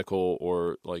into medical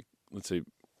or, let's say,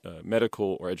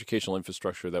 medical or educational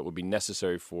infrastructure that would be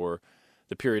necessary for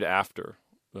the period after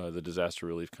the disaster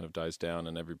relief kind of dies down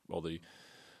and all the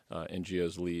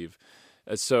NGOs leave.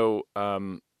 So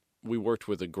we worked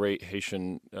with a great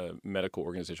Haitian medical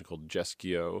organization called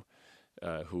Geskio,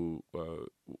 who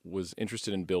was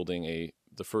interested in building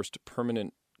the first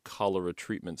permanent cholera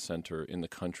treatment center in the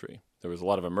country. There was a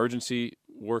lot of emergency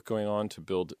work going on to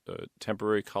build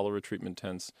temporary cholera treatment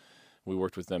tents. We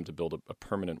worked with them to build a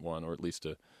permanent one, or at least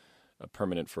a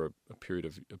permanent for a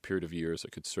period of years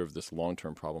that could serve this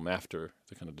long-term problem after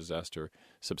the kind of disaster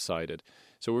subsided.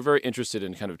 So we're very interested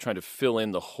in kind of trying to fill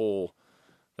in that whole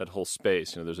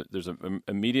space. There's an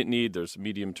immediate need, there's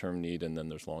medium-term need, and then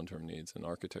there's long-term needs, and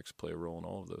architects play a role in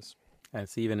all of this. And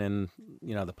it's even in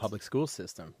the public school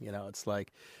system. It's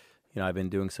like I've been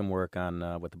doing some work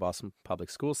on with the Boston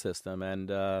public school system,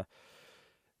 and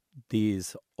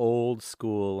these old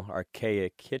school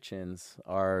archaic kitchens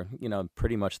are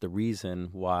pretty much the reason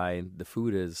why the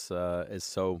food is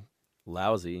so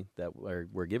lousy that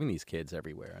we're giving these kids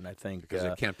everywhere. And I think because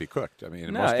it can't be cooked. I mean,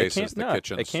 in most cases, the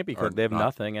kitchens it can't be cooked. They have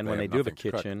nothing, and when they do have a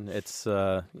kitchen, it's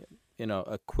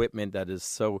equipment that is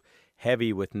so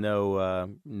heavy with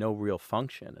no real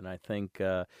function. And I think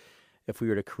if we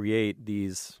were to create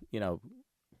these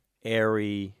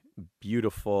airy,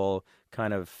 beautiful,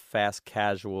 kind of fast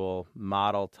casual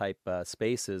model type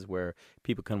spaces where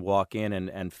people can walk in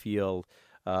and feel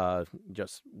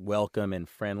just welcome and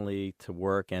friendly to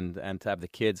work, and to have the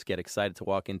kids get excited to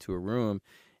walk into a room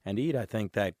and eat. I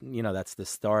think that that's the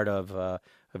start of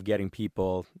getting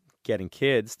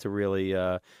kids to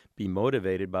really be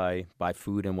motivated by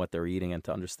food and what they're eating, and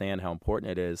to understand how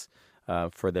important it is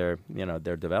for their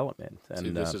development.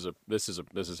 And this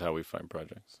is how we find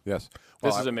projects. Yes,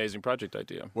 this is an amazing project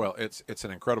idea. Well, it's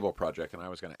an incredible project, and I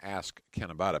was going to ask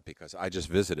Ken about it because I just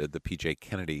visited the P.J.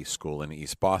 Kennedy School in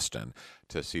East Boston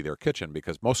to see their kitchen.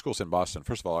 Because most schools in Boston,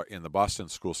 first of all, in the Boston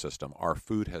school system, our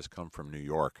food has come from New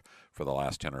York for the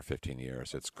last 10 or 15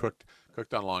 years. It's cooked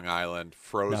on Long Island,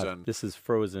 frozen. No, this is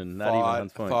frozen, not thawed, even on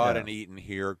point. Thawed and eaten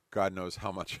here. God knows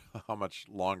how much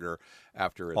longer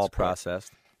after it's all cooked.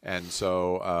 Processed. And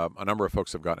so a number of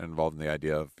folks have gotten involved in the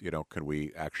idea of, could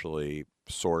we actually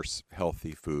source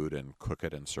healthy food and cook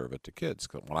it and serve it to kids?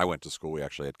 'Cause when I went to school, we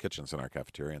actually had kitchens in our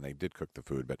cafeteria, and they did cook the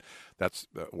food. But that's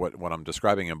what I'm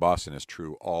describing in Boston is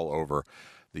true all over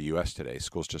the U.S. today.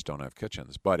 Schools just don't have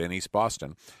kitchens. But in East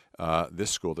Boston,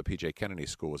 this school, the P.J. Kennedy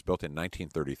School, was built in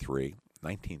 1933.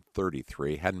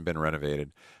 1933, hadn't been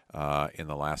renovated in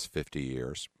the last 50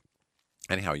 years.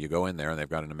 Anyhow, you go in there, and they've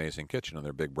got an amazing kitchen, and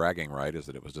their big bragging right is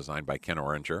that it was designed by Ken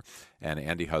Oringer and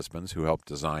Andy Husbands, who helped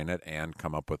design it and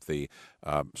come up with the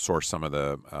source some of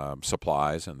the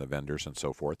supplies and the vendors and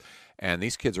so forth. And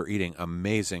these kids are eating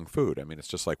amazing food. I mean, it's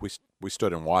just like we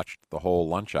stood and watched the whole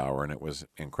lunch hour, and it was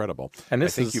incredible. And I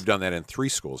think you've done that in 3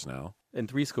 schools now. In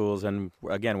 3 schools, and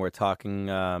again, we're talking,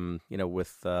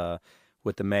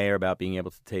 with the mayor about being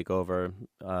able to take over,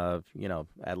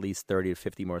 at least 30 to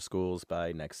 50 more schools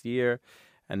by next year,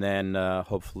 and then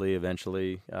hopefully,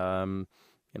 eventually,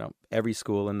 every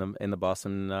school in the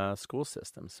Boston school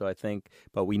system. So I think,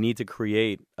 but we need to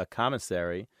create a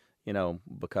commissary,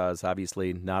 because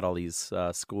obviously not all these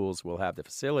schools will have the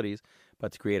facilities,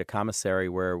 but to create a commissary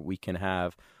where we can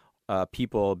have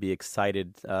people be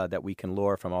excited that we can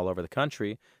lure from all over the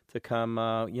country to come,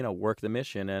 work the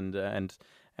mission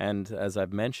and as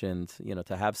I've mentioned,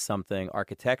 to have something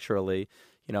architecturally,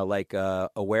 like a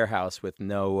warehouse with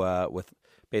with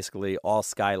basically all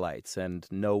skylights and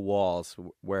no walls,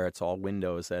 where it's all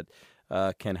windows that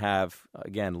can have,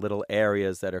 again, little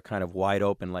areas that are kind of wide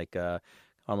open, like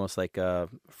almost like a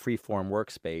free-form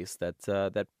workspace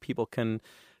that people can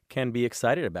be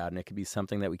excited about, and it could be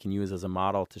something that we can use as a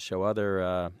model to show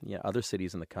other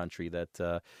cities in the country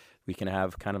that we can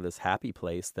have kind of this happy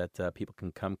place that people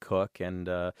can come cook, and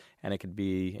it could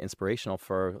be inspirational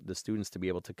for the students to be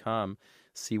able to come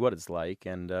see what it's like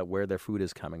and where their food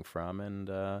is coming from, and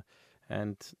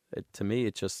to me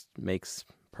it just makes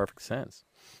perfect sense.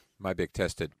 My big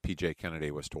test at P.J.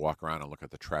 Kennedy was to walk around and look at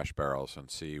the trash barrels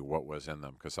and see what was in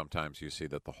them, because sometimes you see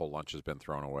that the whole lunch has been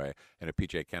thrown away. And at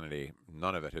P.J. Kennedy,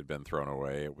 none of it had been thrown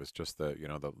away. It was just the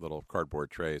little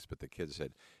cardboard trays, but the kids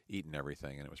had eaten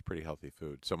everything, and it was pretty healthy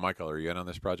food. So, Michael, are you in on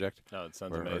this project? No, it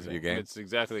sounds amazing. It's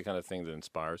exactly the kind of thing that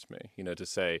inspires me, to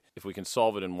say, if we can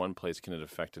solve it in one place, can it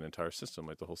affect an entire system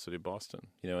like the whole city of Boston?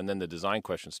 And then the design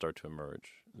questions start to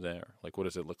emerge there. Like, what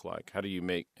does it look like? How do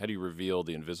you reveal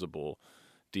the invisible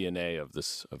DNA of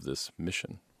this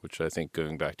mission, which I think,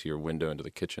 going back to your window into the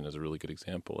kitchen, is a really good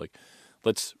example. Like,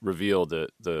 let's reveal the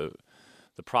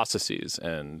processes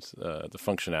and the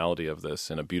functionality of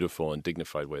this in a beautiful and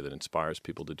dignified way that inspires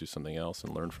people to do something else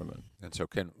and learn from it. And so,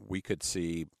 we could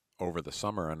see over the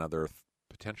summer, another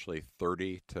potentially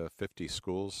 30 to 50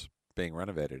 schools being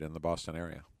renovated in the Boston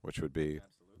area, which would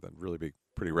really be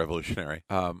pretty revolutionary.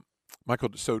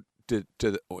 Michael, so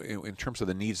in terms of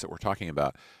the needs that we're talking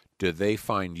about, do they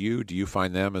find you? Do you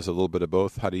find them? As a little bit of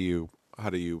both? How do you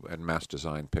and Mass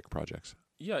Design pick projects?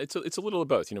 Yeah, it's a little of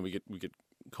both. We get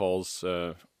calls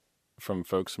from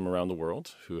folks from around the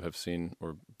world who have seen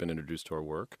or been introduced to our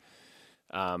work,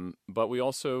 but we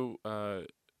also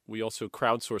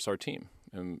crowdsource our team.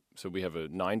 And so we have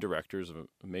 9 directors of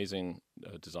amazing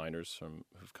designers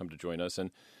who've come to join us,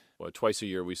 and twice a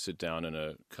year we sit down in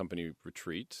a company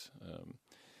retreat,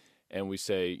 and we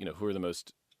say, who are the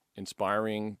most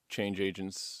inspiring change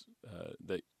agents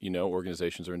that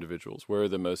organizations or individuals? Where are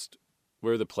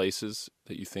the places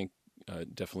that you think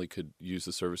definitely could use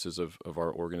the services of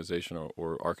our organization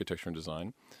or architecture and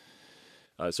design?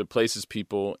 So places,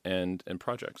 people, and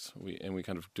projects. We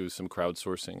kind of do some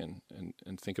crowdsourcing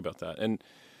and think about that. And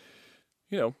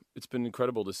it's been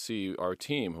incredible to see our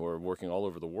team, who are working all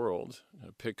over the world,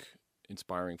 pick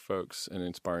inspiring folks and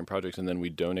inspiring projects, and then we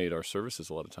donate our services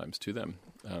a lot of times to them.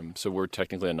 So we're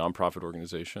technically a nonprofit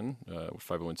organization,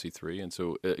 501c3, and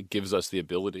so it gives us the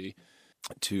ability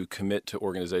to commit to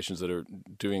organizations that are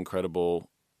doing incredible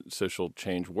social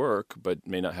change work, but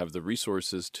may not have the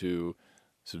resources to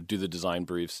sort of do the design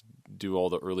briefs, do all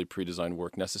the early pre-design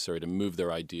work necessary to move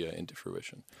their idea into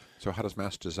fruition. So how does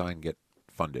Mass Design get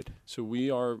funded? So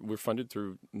we're funded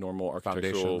through normal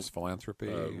architectural foundations,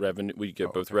 philanthropy, revenue. We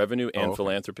get both revenue and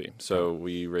philanthropy. So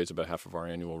we raise about half of our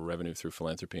annual revenue through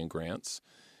philanthropy and grants,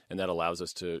 and that allows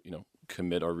us to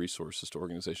commit our resources to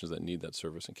organizations that need that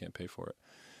service and can't pay for it.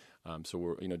 So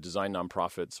we're design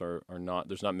nonprofits are not,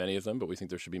 there's not many of them, but we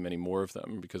think there should be many more of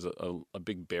them, because a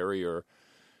big barrier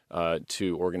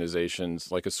to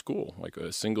organizations like a school, like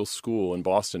a single school in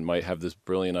Boston might have this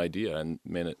brilliant idea and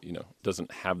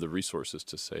doesn't have the resources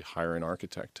to, say, hire an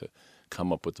architect to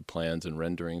come up with the plans and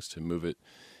renderings to move it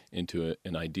into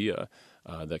an idea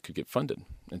that could get funded.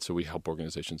 And so we help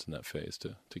organizations in that phase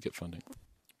to get funding.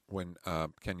 When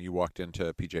Ken, you walked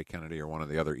into P.J. Kennedy or one of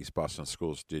the other East Boston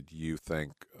schools, did you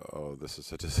think, "Oh, this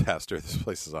is a disaster. This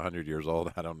place is 100 years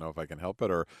old. I don't know if I can help it,"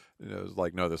 or it was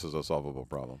like, "No, this is a solvable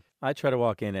problem"? I try to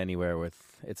walk in anywhere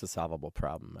with it's a solvable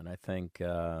problem, and I think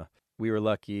we were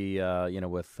lucky,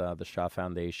 with the Shaw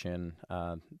Foundation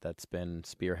that's been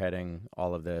spearheading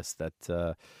all of this.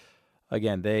 That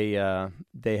again,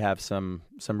 they have some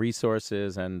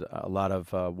resources and a lot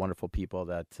of wonderful people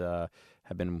that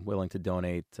have been willing to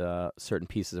donate certain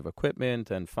pieces of equipment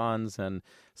and funds, and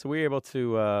so we were able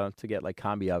to get like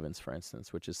combi ovens, for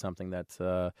instance, which is something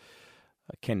that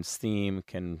can steam,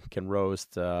 can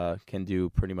roast, can do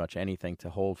pretty much anything to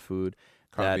hold food.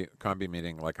 Combi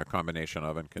meaning like a combination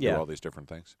oven can do all these different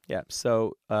things. Yeah.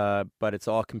 So, but it's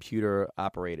all computer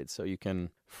operated, so you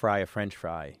can fry a French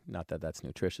fry. Not that that's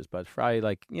nutritious, but fry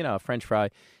a French fry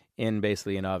in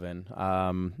basically an oven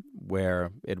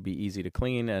where it'll be easy to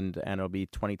clean and it'll be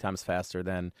 20 times faster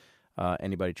than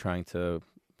anybody trying to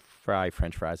fry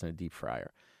French fries in a deep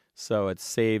fryer. So it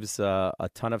saves a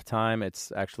ton of time.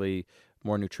 It's actually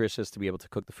more nutritious to be able to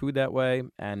cook the food that way.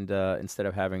 And instead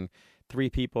of having 3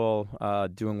 people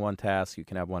doing one task, you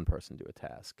can have one person do a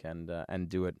task and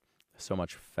do it so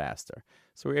much faster.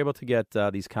 So we were able to get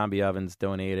these combi ovens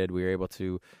donated. We were able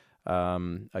to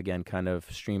again, kind of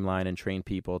streamline and train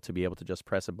people to be able to just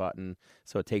press a button.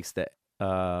 So it takes the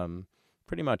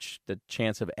pretty much the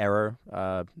chance of error.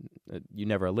 You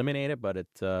never eliminate it, but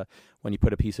when you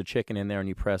put a piece of chicken in there and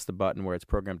you press the button where it's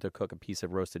programmed to cook a piece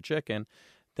of roasted chicken,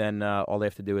 then all they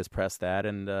have to do is press that,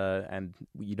 and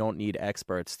you don't need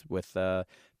experts with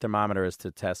thermometers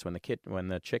to test when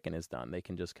the chicken is done. They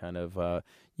can just kind of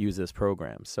use this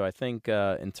program. So I think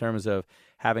in terms of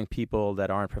having people that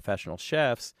aren't professional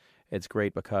chefs, it's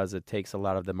great because it takes a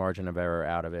lot of the margin of error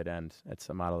out of it, and it's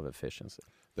a model of efficiency.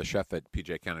 The chef at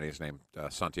P.J. Kennedy is named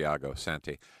Santi,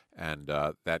 and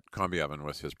that combi oven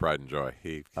was his pride and joy.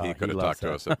 He could have talked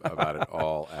to us about it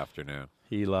all afternoon.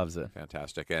 He loves it.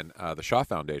 Fantastic. And the Shaw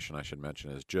Foundation, I should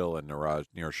mention, is Jill and Niraj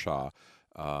Shaw.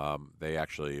 They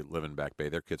actually live in Back Bay.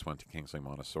 Their kids went to Kingsley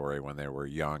Montessori when they were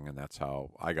young, and that's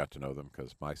how I got to know them,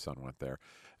 because my son went there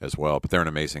as well. But they're an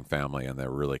amazing family, and they're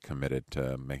really committed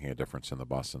to making a difference in the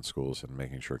Boston schools and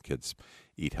making sure kids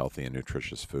eat healthy and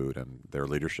nutritious food. And their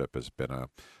leadership has been a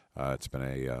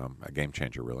game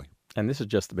changer, really. And this is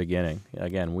just the beginning.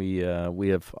 Again, we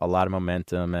have a lot of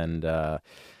momentum and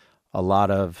a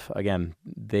lot of, again,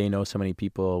 they know so many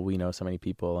people, we know so many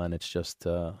people, and it's just,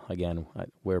 again,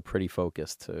 we're pretty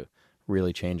focused to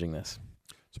really changing this.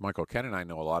 So, Michael, Ken and I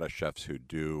know a lot of chefs who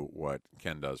do what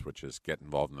Ken does, which is get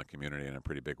involved in the community in a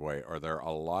pretty big way. Are there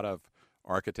a lot of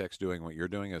architects doing what you're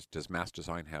doing? Does Mass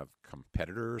Design have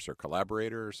competitors or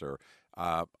collaborators? Or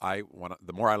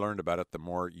the more I learned about it, the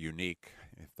more unique,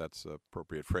 if that's an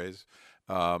appropriate phrase,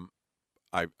 I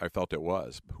felt it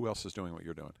was. Who else is doing what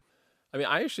you're doing? I mean,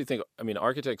 I actually think,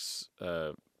 architects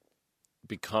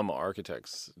become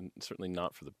architects, certainly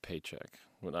not for the paycheck.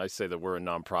 When I say that we're a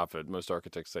nonprofit, most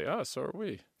architects say, so are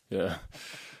we. Yeah,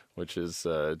 which is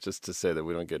just to say that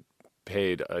we don't get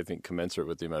paid, I think, commensurate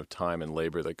with the amount of time and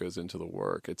labor that goes into the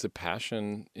work. It's a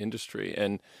passion industry.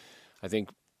 And I think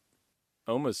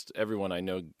almost everyone I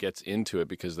know gets into it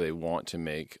because they want to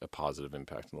make a positive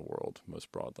impact in the world,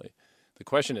 most broadly. The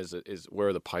question is where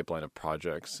are the pipeline of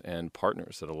projects and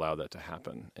partners that allow that to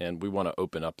happen? And we want to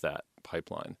open up that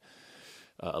pipeline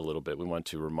a little bit. We want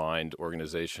to remind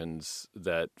organizations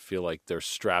that feel like they're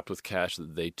strapped with cash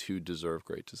that they too deserve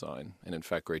great design. And in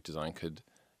fact, great design could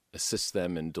assist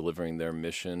them in delivering their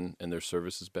mission and their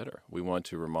services better. We want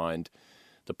to remind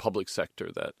the public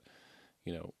sector that,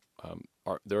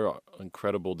 there are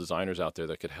incredible designers out there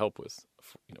that could help with,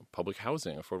 public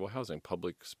housing, affordable housing,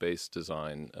 public space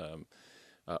design,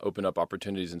 open up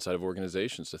opportunities inside of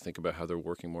organizations to think about how they're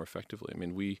working more effectively. I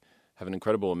mean, we have an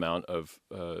incredible amount of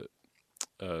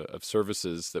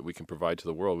services that we can provide to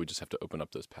the world. We just have to open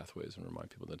up those pathways and remind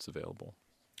people that it's available.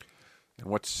 And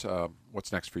what's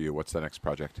next for you? What's the next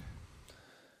project?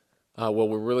 Well,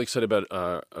 we're really excited about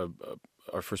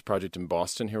our first project in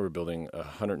Boston here. We're building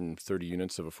 130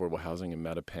 units of affordable housing in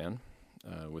Mattapan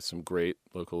with some great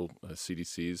local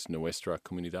CDCs, Nuestra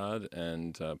Comunidad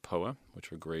and POA,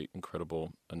 which are great,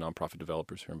 incredible nonprofit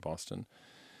developers here in Boston.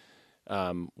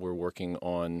 We're working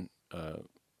on a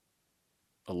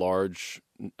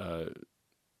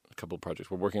couple of projects.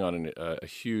 We're working on a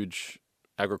huge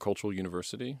agricultural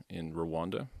university in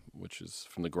Rwanda, which is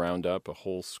from the ground up a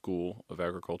whole school of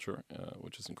agriculture,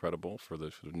 which is incredible for the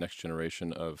sort of next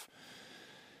generation of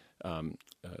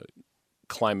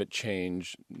climate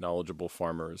change knowledgeable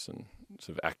farmers and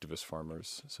sort of activist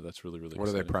farmers. So that's really, really What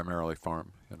exciting. do they primarily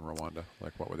farm in Rwanda?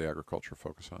 Like, what would the agriculture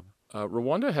focus on?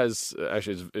 Rwanda has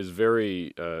actually is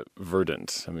very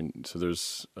verdant. I mean, so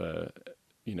there's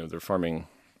they're farming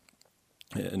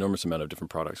an enormous amount of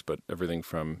different products, but everything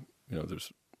from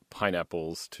there's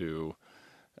pineapples to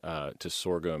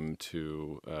sorghum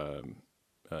to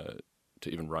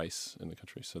even rice in the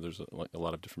country. So there's a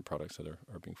lot of different products that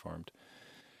are being farmed.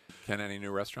 Ken, any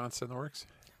new restaurants in the works?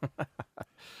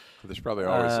 There's probably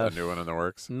always a new one in the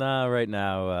works. No, right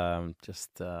now,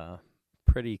 just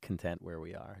pretty content where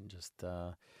we are. And just,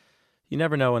 you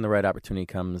never know when the right opportunity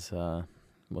comes.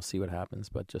 We'll see what happens.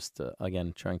 But just,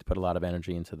 again, trying to put a lot of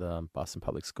energy into the Boston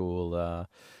Public School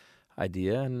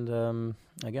idea. And,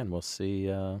 again, we'll see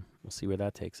where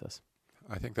that takes us.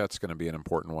 I think that's going to be an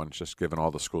important one, just given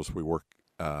all the schools we work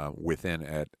within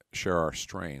at Share Our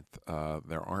Strength.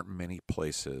 There aren't many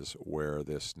places where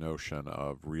this notion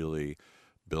of really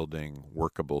building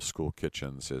workable school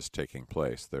kitchens is taking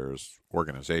place. There's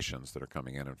organizations that are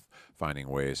coming in and finding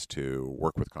ways to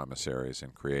work with commissaries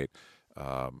and create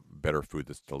better food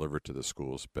that's delivered to the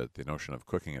schools. But the notion of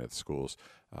cooking it at schools,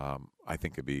 I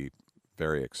think could be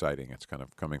very exciting. It's kind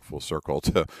of coming full circle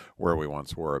to where we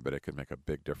once were, but it could make a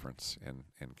big difference in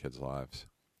kids' lives.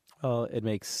 Well, it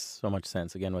makes so much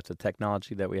sense. Again, with the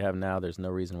technology that we have now, there's no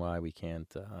reason why we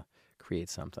can't create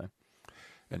something.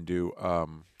 And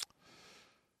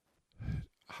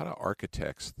how do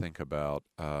architects think about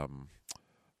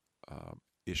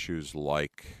issues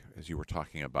like, as you were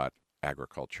talking about,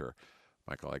 agriculture?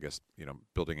 Michael, I guess,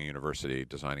 building a university,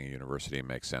 designing a university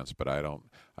makes sense, but I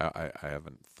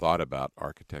haven't thought about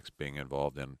architects being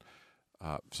involved in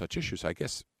such issues. I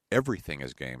guess everything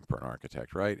is game for an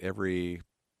architect, right? Every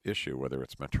issue, whether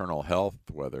it's maternal health,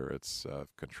 whether it's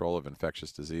control of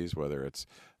infectious disease, whether it's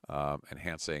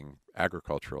enhancing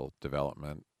agricultural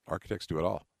development, architects do it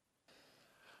all.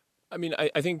 I mean,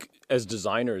 I think as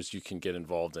designers, you can get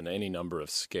involved in any number of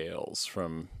scales,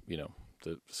 from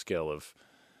the scale of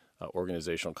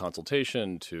organizational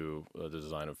consultation to the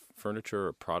design of furniture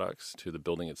or products to the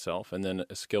building itself, and then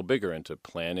a scale bigger into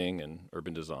planning and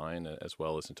urban design, as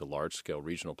well as into large-scale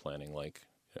regional planning like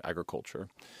agriculture.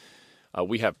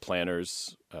 We have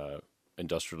planners,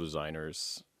 industrial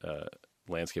designers,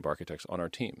 landscape architects on our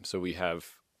team. So we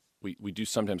do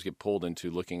sometimes get pulled into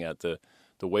looking at the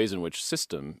ways in which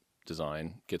system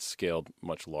design gets scaled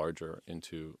much larger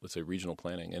into, let's say, regional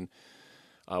planning. And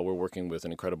we're working with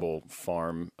an incredible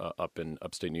farm up in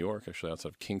upstate New York, actually outside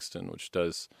of Kingston, which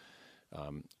is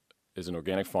an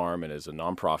organic farm and is a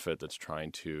nonprofit that's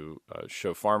trying to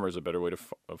show farmers a better way to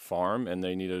farm, and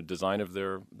they need a design of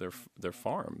their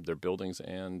farm, their buildings,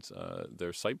 and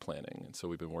their site planning. And so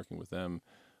we've been working with them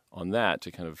on that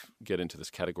to kind of get into this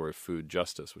category of food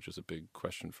justice, which is a big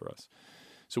question for us.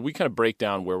 So we kind of break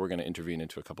down where we're going to intervene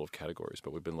into a couple of categories,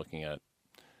 but we've been looking at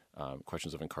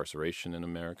questions of incarceration in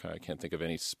America. I can't think of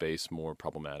any space more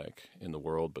problematic in the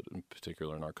world, but in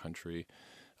particular in our country,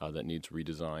 that needs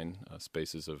redesign.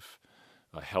 Spaces of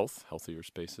healthier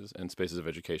spaces, and spaces of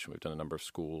education. We've done a number of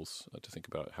schools to think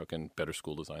about how can better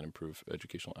school design improve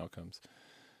educational outcomes.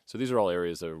 So these are all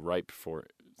areas that are ripe for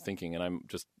thinking, and I'm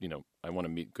just, I want to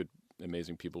meet good,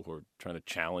 amazing people who are trying to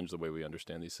challenge the way we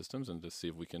understand these systems and to see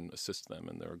if we can assist them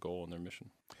in their goal and their mission.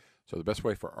 So the best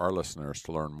way for our listeners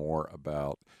to learn more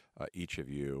about each of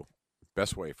you,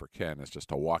 best way for Ken is just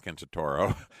to walk into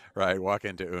Toro, right? Walk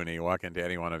into Uni, walk into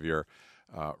any one of your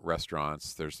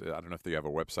restaurants. I don't know if you have a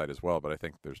website as well, but I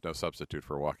think there's no substitute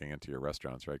for walking into your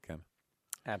restaurants, right, Ken?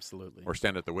 Absolutely. Or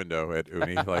stand at the window at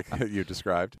Uni, like you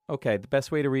described. Okay, the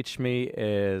best way to reach me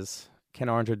is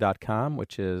kenoringer.com,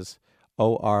 which is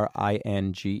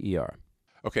ORINGER.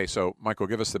 Okay, so Michael,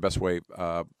 give us the best way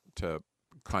to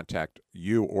contact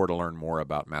you or to learn more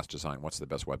about Mass Design. What's the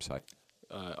best website?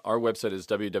 Our website is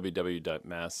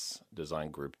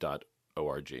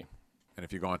www.massdesigngroup.org. And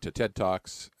if you go on to TED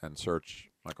Talks and search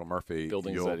Michael Murphy,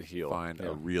 Buildings you'll That Heal. find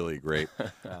a really great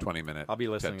 20-minute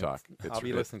TED Talk. I'll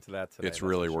be listening to that today. It's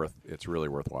really worth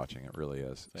watching. It really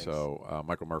is. Thanks. So,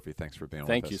 Michael Murphy, thanks for being with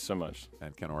us. Thank you so much.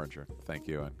 And Ken Oringer, thank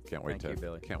you, and can't wait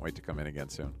to come in again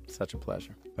soon. Such a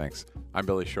pleasure. Thanks. I'm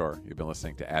Billy Shore. You've been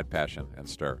listening to Add Passion and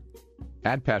Stir.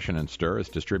 Add Passion and Stir is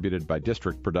distributed by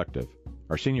District Productive.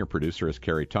 Our senior producer is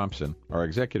Carrie Thompson. Our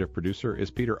executive producer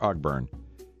is Peter Ogburn.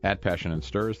 Add Passion and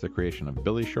Stir is the creation of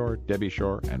Billy Shore, Debbie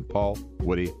Shore, and Paul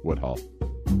Woody Woodhull.